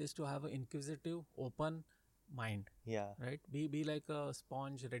of these is to have an inquisitive, open mind. Yeah. Right. Be like a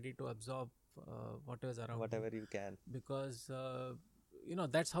sponge, ready to absorb what is around. Whatever you can. Because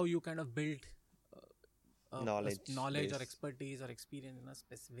that's how you kind of build knowledge base. or expertise or experience in a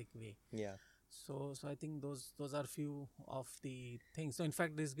specific way. Yeah. So I think those are few of the things. So in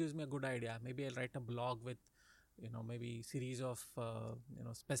fact, this gives me a good idea. Maybe I'll write a blog with maybe series of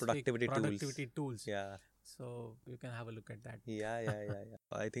specific productivity tools. Yeah. So you can have a look at that. Yeah.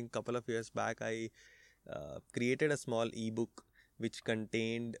 I think couple of years back I created a small ebook which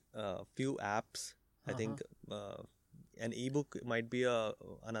contained few apps. I think an ebook might be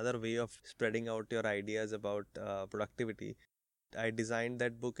another way of spreading out your ideas about productivity. I designed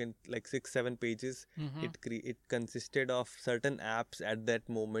that book in like 6-7 pages. It consisted of certain apps at that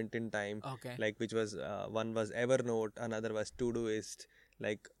moment in time. Okay. Like which was one was Evernote, another was Todoist,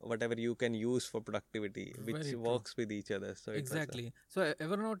 like whatever you can use for productivity, which works with each other. So exactly. So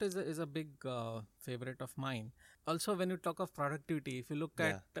Evernote is a big favorite of mine. Also, when you talk of productivity, if you look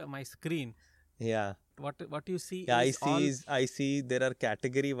at my screen, what you see I see there are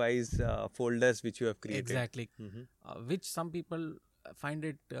category wise folders which you have created. Exactly. Which some people find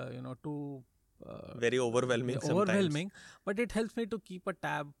it too very overwhelming but it helps me to keep a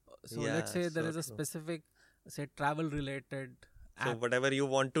tab. So let's say there is a specific, say, travel related app. So whatever you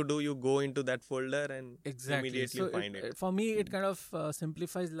want to do, you go into that folder and immediately find it. For me, it kind of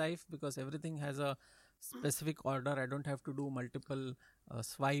simplifies life because everything has a specific order. I don't have to do multiple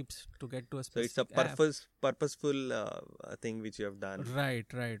swipes to get to a specific So it's a purposeful thing which you have done. Right.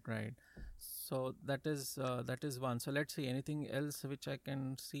 So that is one. So let's see, anything else which I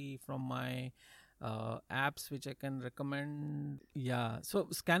can see from my apps which I can recommend. Yeah. So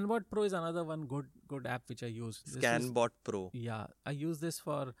ScanBot Pro is another one good app which I use. ScanBot Pro. Yeah. I use this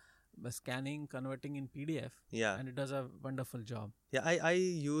for scanning, converting in PDF. Yeah. And it does a wonderful job. Yeah, I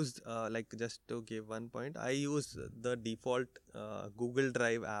used like just to give one point, I use the default Google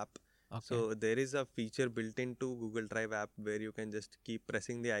Drive app. Okay. So there is a feature built into Google Drive app where you can just keep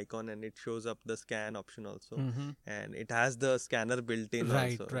pressing the icon and it shows up the scan option also, and it has the scanner built in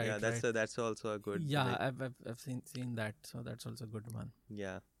also. Yeah, that's also a good. Yeah, I've seen that. So that's also a good one.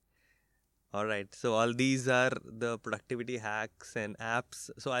 Yeah. All right. So all these are the productivity hacks and apps.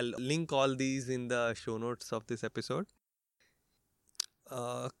 So I'll link all these in the show notes of this episode.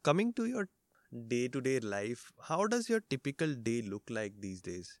 Coming to your day-to-day life, how does your typical day look like these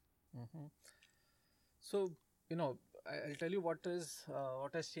days? So, I'll tell you what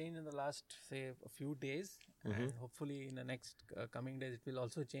has changed in the last, say, a few days, and hopefully in the next coming days it will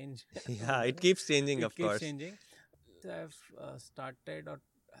also change. Yeah, it keeps changing, It of keeps course. changing. I've started or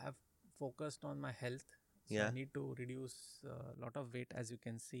have focused on my health. So Yeah. I need to reduce a lot of weight, as you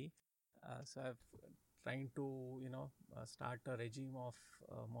can see. So I've trying to start a regime of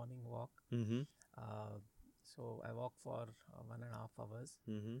morning walk. Mm-hmm. So I walk for 1.5 hours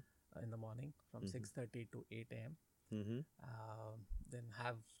Mm-hmm. in the morning from 6:30 to 8 a.m. Mm-hmm. Then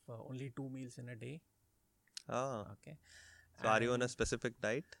have only 2 meals in a day. Ah. Okay. So are you on a And specific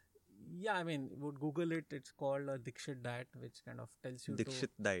diet? yeah, I mean, would Google it. It's called a Dikshit diet, which kind of tells you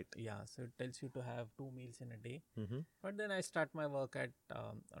Dikshit diet. yeah, so it tells you to have 2 meals in a day. Mm-hmm. But then I start my work at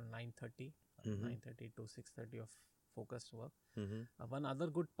on 9:30, Mhm. 9:30 to 6:30 of focused work. Mm-hmm. One other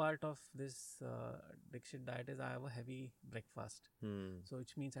good part of this Dikshit diet is I have a heavy breakfast. Mm. So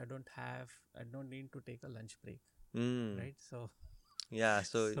which means I don't need to take a lunch break, Mm. right? So Yeah,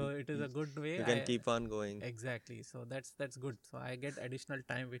 so it is a good way. you can keep on going. Exactly. So that's good. So I get additional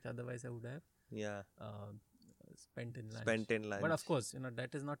time which otherwise I would have Yeah, spent in lunch. spent in lunch. But of course,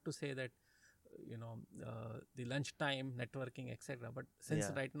 that is not to say that the lunch time networking, etc. But since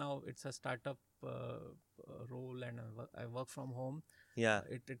Yeah. right now it's a startup role and I work from home, Yeah,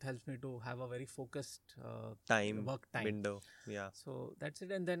 it helps me to have a very focused work time. window. Yeah. So that's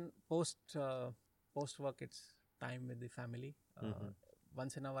it. And then post work, it's time with the family.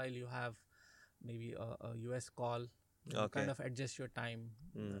 Once in a while, you have maybe a US call. You Okay. kind of adjust your time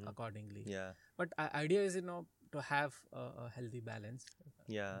accordingly. Yeah. But idea is to have a healthy balance.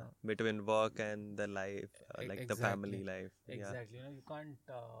 Yeah. Between work and the life, like the family Exactly. life. Exactly. You can't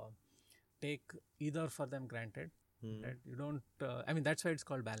take either for them granted. Right? You don't. I mean, that's why it's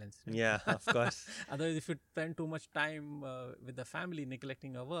called balance. Right? Yeah. Yeah, of course. Otherwise, if you spend too much time with the family,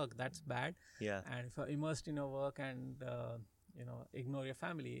 neglecting your work, that's bad. Yeah. And if you're immersed in your work and ignore your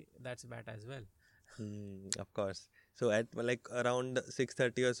family, that's bad as well. Of course. So at like around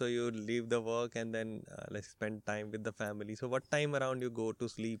 6:30 or so, you leave the work and then spend time with the family. So what time around you go to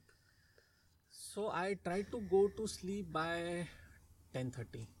sleep? So I try to go to sleep by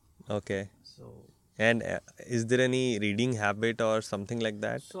 10:30. Okay. So And is there any reading habit or something like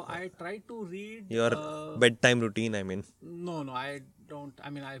that? so I try to read Your bedtime routine, I mean. No, I don't. I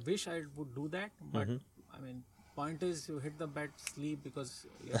mean, I wish I would do that, but I mean, point is you hit the bed, sleep because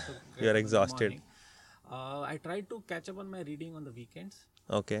you have to get You're up in the exhausted. morning. I try to catch up on my reading on the weekends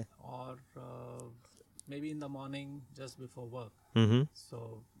Okay. or maybe in the morning just before work. Mm-hmm.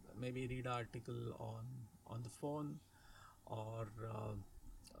 So maybe read an article on the phone or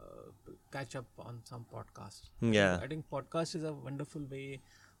catch up on some podcast. Yeah. I think podcast is a wonderful way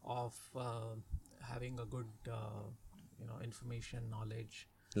of having a good information, knowledge,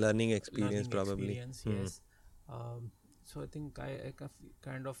 Learning experience, learning probably. experience. Yes. So I think I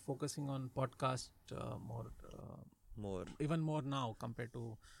kind of focusing on podcast More. even more now compared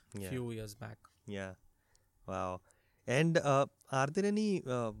to few years back. Yeah. Wow. And are there any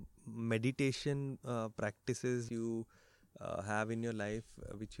meditation practices you have in your life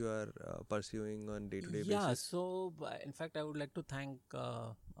which you are pursuing on day-to-day Yeah, basis? so in fact, I would like to thank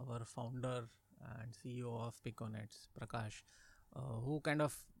our founder and CEO of Piconets, Prakash, who kind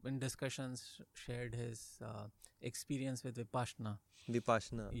of in discussions shared his experience with Vipassana.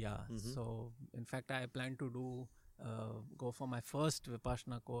 Vipassana. Yeah, so in fact, I plan to go for my first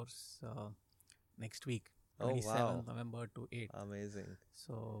Vipassana course next week, Oh, 27th wow. November to 8th. Amazing.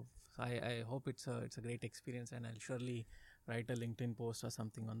 So I hope it's a great experience, and I'll surely write a LinkedIn post or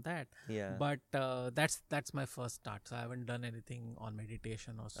something on that. Yeah. But that's my first start. So I haven't done anything on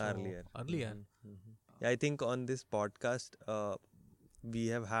meditation or so Earlier. Mm-hmm. Yeah, I think on this podcast, we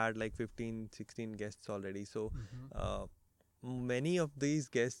have had like 15, 16 guests already. So many of these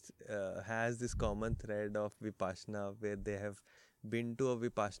guests has this common thread of Vipassana where they have been to a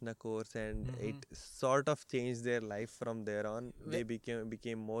Vipassana course and it sort of changed their life from there on. They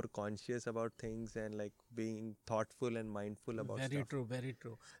became more conscious about things and like being thoughtful and mindful about Very stuff. very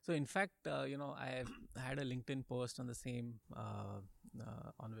true. So in fact, I had a LinkedIn post on the same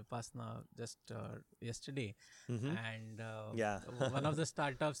on Vipassana just yesterday, and Yeah. one of the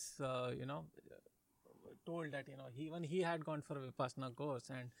startups, told that he had gone for a Vipassana course,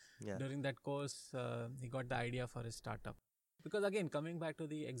 and Yeah. during that course he got the idea for his startup. Because again, coming back to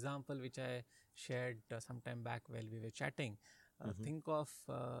the example which I shared some time back while we were chatting, think of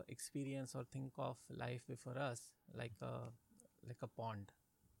experience or think of life before us like a pond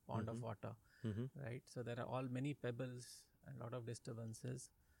of water, right? So there are all many pebbles and a lot of disturbances.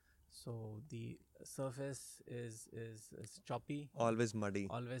 So the surface is choppy, Always muddy.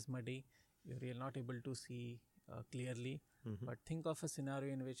 always muddy. You're really not able to see clearly. But think of a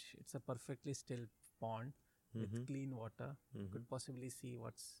scenario in which it's a perfectly still pond with clean water. You could possibly see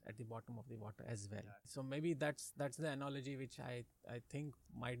what's at the bottom of the water as well. So maybe that's the analogy which I think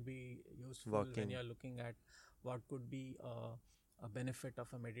might be useful when Walking. you're looking at what could be a benefit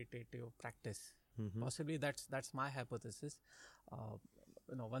of a meditative practice. Possibly that's my hypothesis.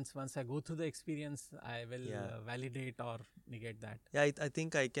 Once I go through the experience, I will validate or negate that. Yeah, I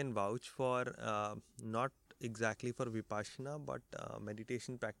think I can vouch for not exactly for Vipassana, but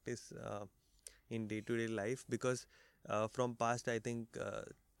meditation practice in day-to-day life, because from past, I think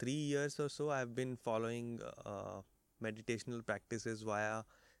 3 years or so, I've been following meditational practices via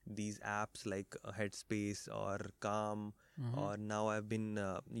these apps like Headspace or Calm, or now I've been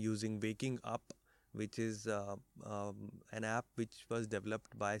using Waking Up, which is an app which was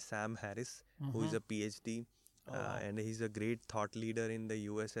developed by Sam Harris, who is a PhD, and he's a great thought leader in the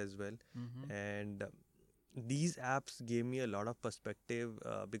US as well. And these apps gave me a lot of perspective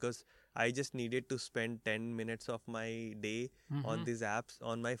because I just needed to spend 10 minutes of my day on these apps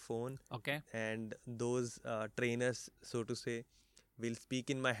on my phone. Okay. And those trainers, so to say, will speak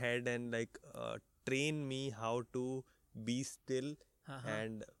in my head and train me how to be still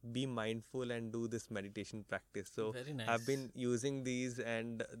and be mindful and do this meditation practice. So Very nice. I've been using these,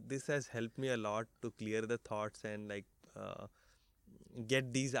 and this has helped me a lot to clear the thoughts and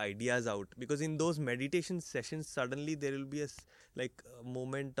get these ideas out, because in those meditation sessions suddenly there will be a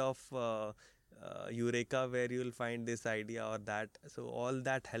moment of eureka where you will find this idea or that. So all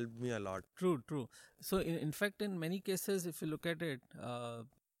that helped me a lot. True. So in fact, in many cases, if you look at it,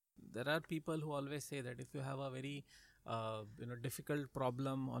 there are people who always say that if you have a very difficult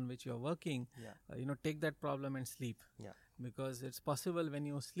problem on which you are working, take that problem and sleep. Yeah. Because it's possible when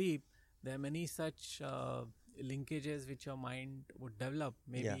you sleep, there are many such linkages which your mind would develop,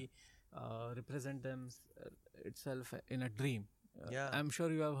 maybe represent them itself in a dream. I'm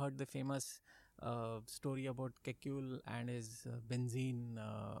sure you have heard the famous story about Kekule and his benzene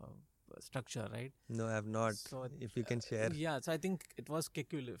structure, right? No, I have not. So, if you can share. So I think it was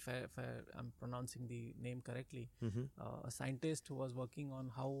Kekule, if I'm pronouncing the name correctly. A scientist who was working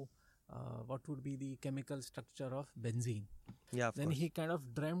on how what would be the chemical structure of benzene. Yeah, of Then course. he kind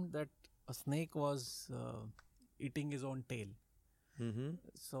of dreamt that a snake was eating his own tail.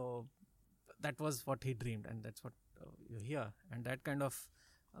 So that was what he dreamed, and that's what you hear. And that kind of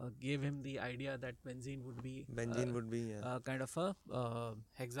gave him the idea that benzene would be kind of a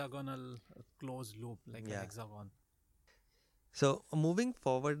hexagonal closed loop, like a hexagon. So moving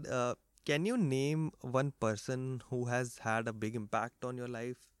forward, can you name one person who has had a big impact on your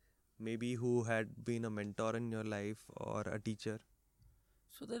life? Maybe who had been a mentor in your life or a teacher?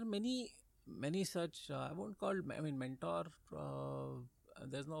 So there are many such, I won't call, mentor,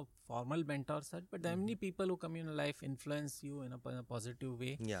 there's no formal mentor such, but there are many people who come in your life, influence you in a positive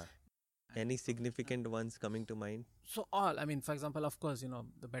way. Yeah. Any significant ones coming to mind? So for example, of course,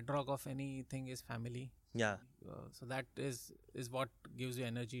 the bedrock of anything is family. Yeah. So that is what gives you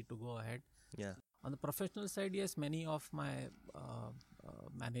energy to go ahead. Yeah. On the professional side, yes, many of my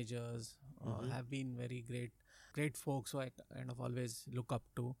managers have been very great folks who I kind of always look up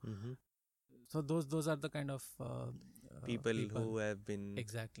to. So those are the kind of people who have been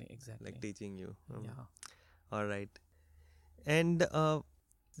exactly teaching you. Yeah. All right. And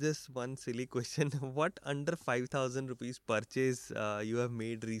just one silly question: what under 5,000 rupees purchase you have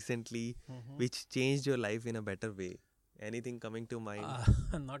made recently, which changed your life in a better way? Anything coming to mind?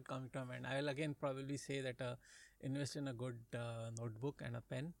 Not coming to mind. I will again probably say that invest in a good notebook and a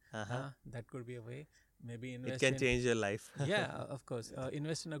pen. That could be a way. Maybe invest. It can change your life. Yeah, of course.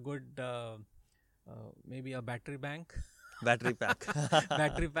 Invest in a good, maybe a battery bank. Battery pack.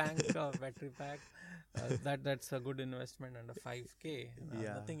 Battery pack. That's a good investment, and a 5K.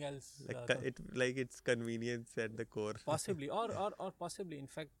 Nothing else. It's convenience at the core. Possibly, or possibly. In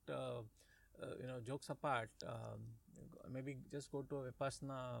fact, jokes apart, maybe just go to a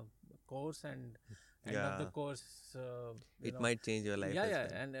Vipassana course and end of the course. It might change your life.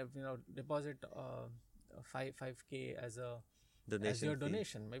 And deposit 5K as a donation as your fee.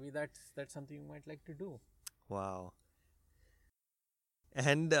 donation. Maybe that's something you might like to do. Wow.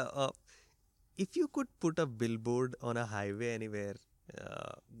 And if you could put a billboard on a highway anywhere,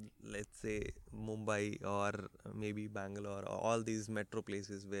 let's say Mumbai or maybe Bangalore, or all these metro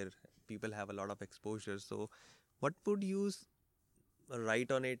places where people have a lot of exposure, so what would you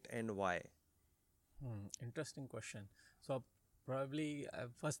write on it and why? Interesting question. So probably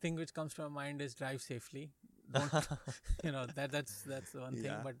first thing which comes to my mind is drive safely. don't that's one thing.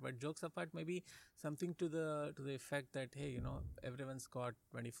 Yeah. But jokes apart, maybe something to the effect that, hey, everyone's got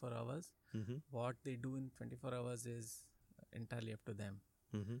 24 hours. What they do in 24 hours is entirely up to them.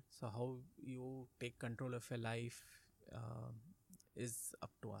 So how you take control of your life is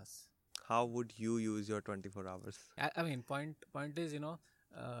up to us. How would you use your 24 hours? I mean, point is,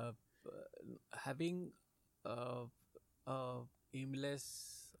 having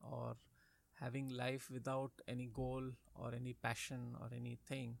aimless or having life without any goal or any passion or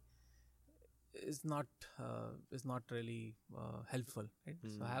anything is not really helpful, right?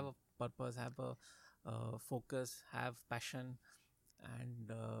 So have a purpose, have a focus, have passion,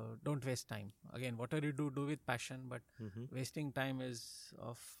 and don't waste time. Again, whatever you do with passion, but wasting time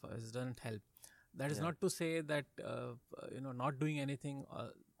doesn't help. That is not to say that not doing anything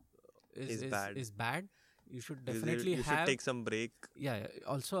is bad. You should definitely you should take some break. Yeah.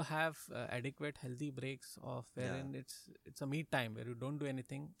 Also have adequate healthy breaks of wherein it's a me time where you don't do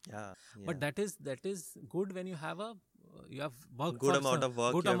anything. Yeah. But that is good when you have work. Good amount of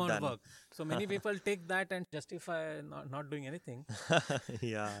work. Good you amount have of done. work. So many people take that and justify not doing anything.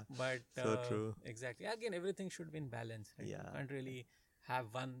 Yeah. But so true. Exactly. Again, everything should be in balance. Right? Yeah. You can't really have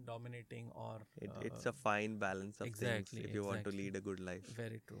one dominating or It's a fine balance of things if you want to lead a good life.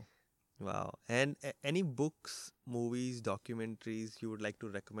 Very true. Wow. And any books, movies, documentaries you would like to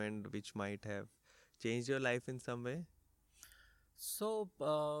recommend which might have changed your life in some way? So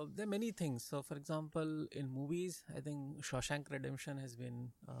there are many things. So for example, in movies, I think Shawshank Redemption has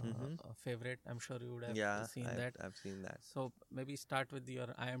been a favorite. I'm sure you would have seen that. I've seen that. So maybe start with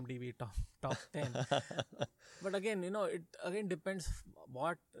your IMDb top 10. But again, it again depends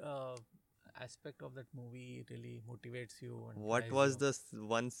what aspect of that movie really motivates you. And What was the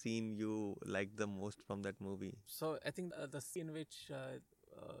one scene you liked the most from that movie? So I think the scene in which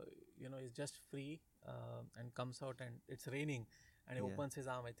is just free and comes out and it's raining and he opens his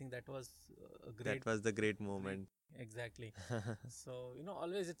arm. I think that was a great. That was the great moment. Exactly. So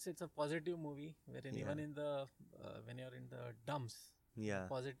always it's a positive movie wherein even in the when you're in the dumps,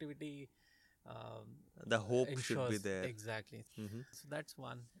 positivity. The hope should be there. Exactly. So that's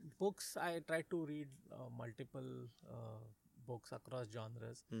one. Books, I try to read multiple books across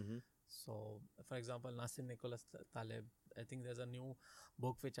genres. So for example, Nassim Nicholas Taleb, I think there's a new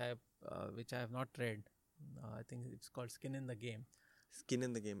book which I have not read. I think it's called Skin in the Game. Skin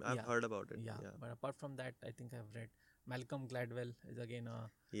in the Game. I've heard about it. Yeah. But apart from that, I think I've read Malcolm Gladwell is again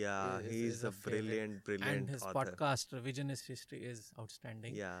he's a brilliant and his author. podcast Revisionist History is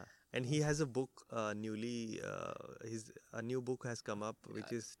outstanding. Yeah, and he has a book a new book has come up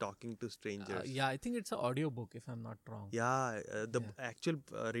which is Talking to Strangers. I think it's an audio book if I'm not wrong. The actual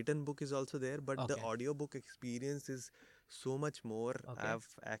written book is also there, but the audio book experience is so much more. I've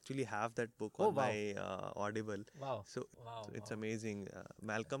actually have that book on my Audible. Wow. So it's amazing.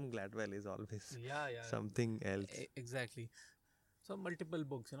 Malcolm Gladwell is always something else. Exactly. So multiple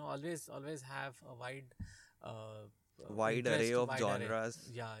books, always have a wide array of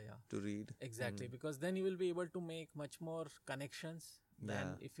genres to read. Exactly, because then you will be able to make much more connections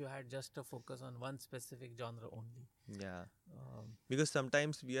than if you had just a focus on one specific genre only. Yeah. Because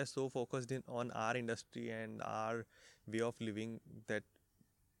sometimes we are so focused on our industry and our way of living that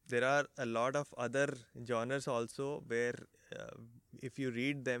there are a lot of other genres also where if you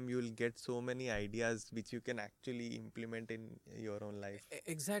read them, you will get so many ideas which you can actually implement in your own life.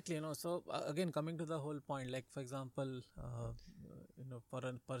 Exactly. So again, coming to the whole point, like for example, for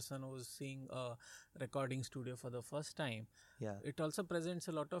a person who's seeing a recording studio for the first time, it also presents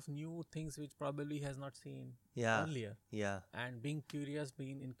a lot of new things which probably has not seen earlier. Yeah. And being curious,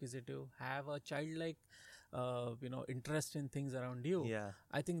 being inquisitive, have a childlike interest in things around you. Yeah.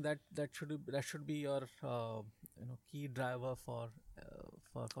 I think that should be your key driver for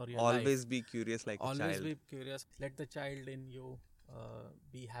your life. Always be curious like a child. Always be curious. Let the child in you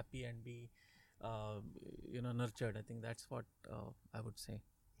be happy and be nurtured. I think that's what I would say.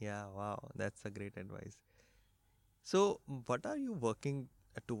 Yeah, wow, that's a great advice. So what are you working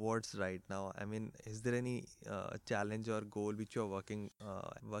towards right now? I mean, is there any challenge or goal which you're working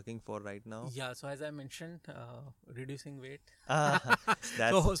for right now? Yeah, so as I mentioned, reducing weight.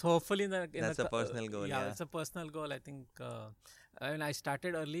 So hopefully that's a personal goal. Yeah, it's a personal goal. I think I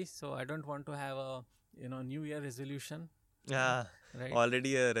started early, so I don't want to have a New Year resolution. Right.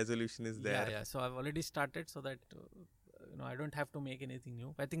 Already a resolution is there. Yeah. So I've already started so that I don't have to make anything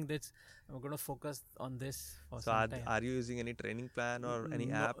new. I think I'm going to focus on this for some time. Are you using any training plan or any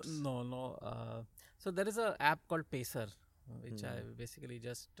apps? No. So there is an app called Pacer, which I basically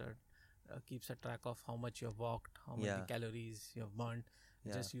just keeps a track of how much you have walked, how many calories you have burned.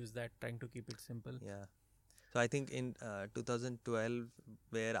 Just use that, trying to keep it simple. Yeah. So I think in 2012,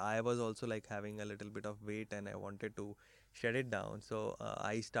 where I was also like having a little bit of weight and I wanted to shed it down, so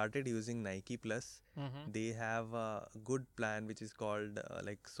I started using Nike Plus. They have a good plan which is called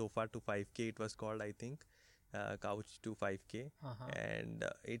like Sofa to 5K. It was called, I think, Couch to 5K, and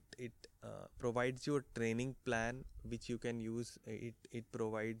it provides you a training plan which you can use. It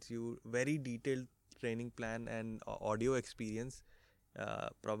provides you very detailed training plan and audio experience.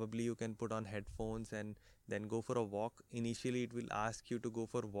 Probably you can put on headphones and then go for a walk. Initially it will ask you to go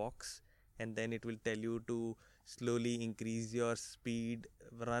for walks, and then it will tell you to slowly increase your speed,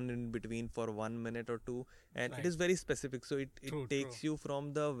 run in between for 1 minute or two, and it is very specific. So it takes you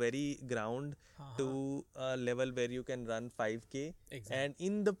from the very ground to a level where you can run 5K, and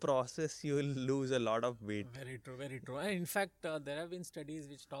in the process you will lose a lot of weight. Very true, very true. And in fact, there have been studies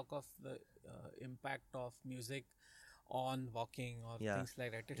which talk of the impact of music on walking or things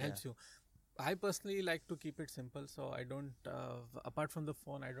like that. It helps you. I personally like to keep it simple, so I don't, apart from the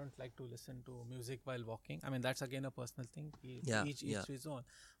phone, I don't like to listen to music while walking. I mean, that's again a personal thing. Each to his own.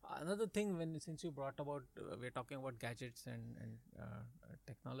 Another thing, since you brought about, we're talking about gadgets and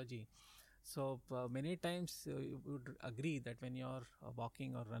technology. So many times you would agree that when you're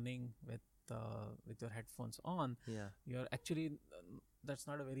walking or running with your headphones on, you're actually that's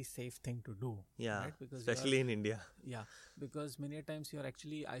not a very safe thing to do. Right? Because especially in India. Yeah, because many times you're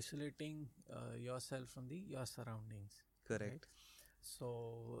actually isolating yourself from your surroundings. Correct. Right?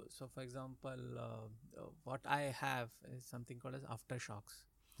 So for example, what I have is something called as aftershocks.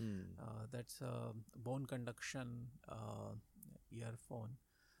 That's a bone conduction earphone.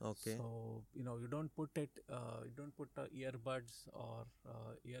 Okay. So you don't put earbuds or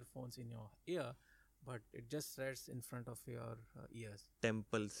earphones in your ear, but it just rests in front of your ears.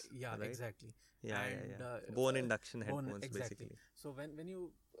 Temples. Yeah, right? Exactly. Bone induction headphones, exactly. basically. So when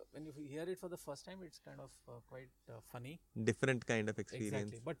you hear it for the first time, it's kind of quite funny. Different kind of experience.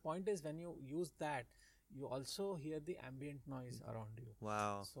 Exactly. But point is, when you use that, you also hear the ambient noise around you.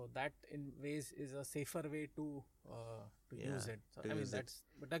 Wow. So that in ways is a safer way to use it. So,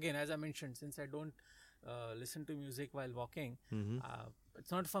 but again, as I mentioned, since I don't listen to music while walking,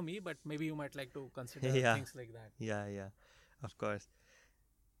 it's not for me, but maybe you might like to consider things like that. Yeah, of course.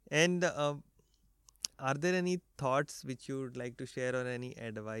 And are there any thoughts which you would like to share or any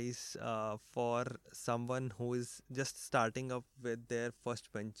advice for someone who is just starting up with their first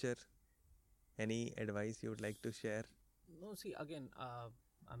venture? Any advice you would like to share? No, see, again,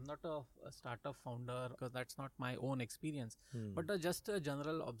 I'm not a startup founder because that's not my own experience. But just a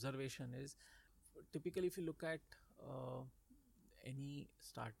general observation is, typically if you look at any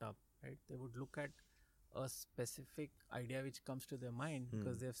startup, right, they would look at a specific idea which comes to their mind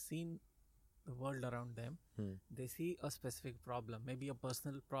because they've seen the world around them. They see a specific problem, maybe a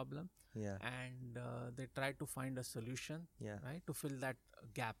personal problem, and they try to find a solution, right, to fill that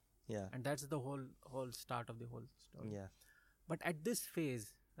gap. And that's the whole start of the whole story. But at this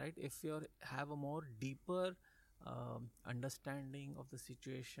phase, right, if you have a more deeper understanding of the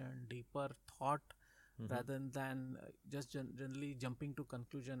situation, deeper thought, rather than just generally jumping to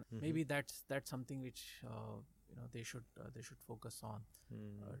conclusion, maybe that's something which they should focus on.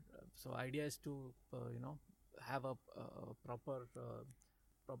 So idea is to have a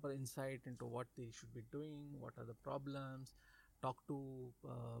proper insight into what they should be doing, what are the problems, talk to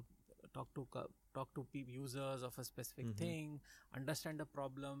users of a specific thing, understand the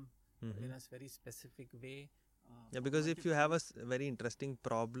problem in a very specific way. Because if you have a very interesting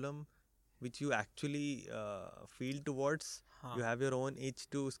problem which you actually feel towards, you have your own itch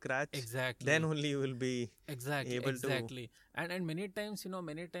to scratch. Exactly. Then only you will be able to. And many times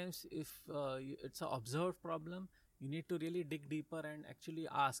if it's an observed problem, you need to really dig deeper and actually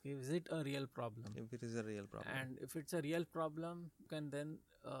ask, is it a real problem? If it is a real problem. And if it's a real problem, you can then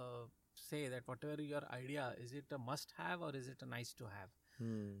say that whatever your idea, is it a must-have or is it a nice-to-have?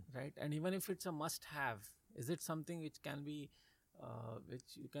 Right? And even if it's a must-have, is it something which can be,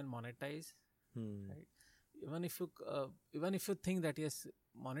 which you can monetize? Right? Even if you think that yes,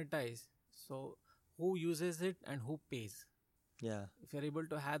 monetize, so who uses it and who pays? If you're able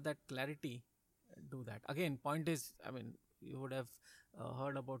to have that clarity, do that. Again, point is, you would have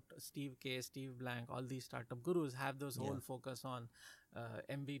heard about Steve Blank, all these startup gurus have those whole focus on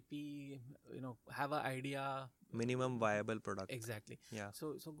MVP, have an idea. Minimum viable product. Exactly.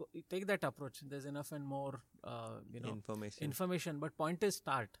 So take that approach. There's enough and more, information. But point is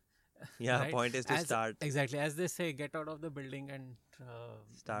start. Right? Point is to start. Exactly. As they say, get out of the building and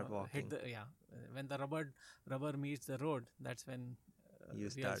start walking. When the rubber meets the road, that's when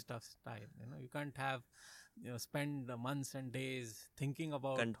real stuff start. You can't have spend months and days thinking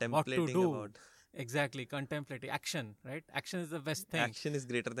about what to do. Exactly, contemplative action, right? Action is the best thing. Action is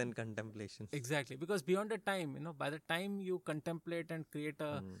greater than contemplation. Exactly, because beyond the time, by the time you contemplate and create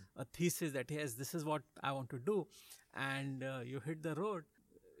a thesis that yes, this is what I want to do, and you hit the road,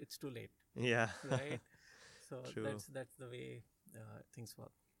 it's too late, Yeah. right? So True. that's the way things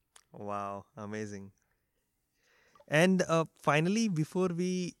work. Wow, amazing. And finally, before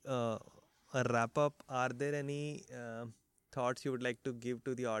we wrap up, are there any thoughts you would like to give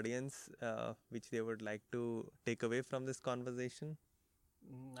to the audience which they would like to take away from this conversation?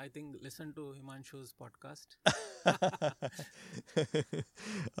 I think listen to Himanshu's podcast.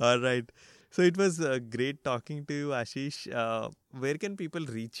 All right. So it was great talking to you, Ashish. Where can people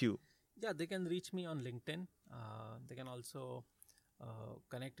reach you? Yeah, they can reach me on LinkedIn. They can also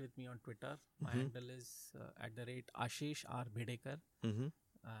connect with me on Twitter. My handle is @Ashish R. Bhedekar.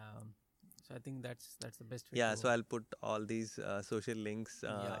 So I think that's the best way. Yeah, to so I'll put all these social links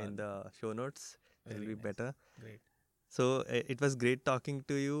Yeah. in the show notes. It'll Very be nice. better. Great. So it was great talking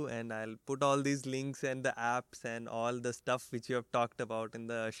to you, and I'll put all these links and the apps and all the stuff which you have talked about in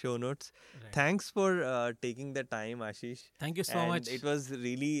the show notes. Right. Thanks for taking the time, Ashish. Thank you so And much. It was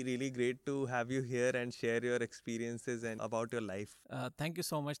really, really great to have you here and share your experiences and about your life. Thank you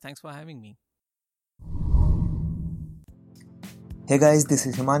so much. Thanks for having me. Hey guys, this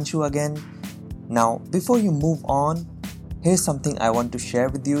is Himanshu again. Now, before you move on, here's something I want to share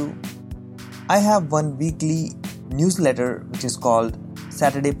with you. I have one weekly newsletter which is called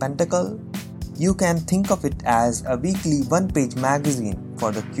Saturday Pentacle. You can think of it as a weekly one-page magazine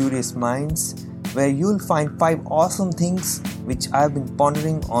for the curious minds, where you'll find 5 awesome things which I've been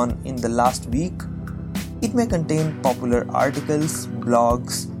pondering on in the last week. It may contain popular articles,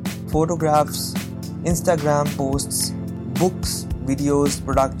 blogs, photographs, Instagram posts, books, videos,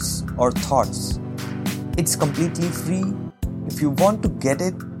 products, or thoughts. It's completely free. If you want to get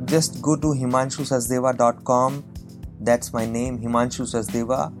it, just go to himanshusachdeva.com. That's my name,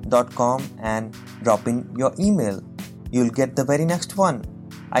 himanshusachdeva.com, and drop in your email. You'll get the very next one.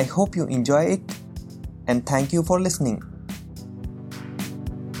 I hope you enjoy it, and thank you for listening.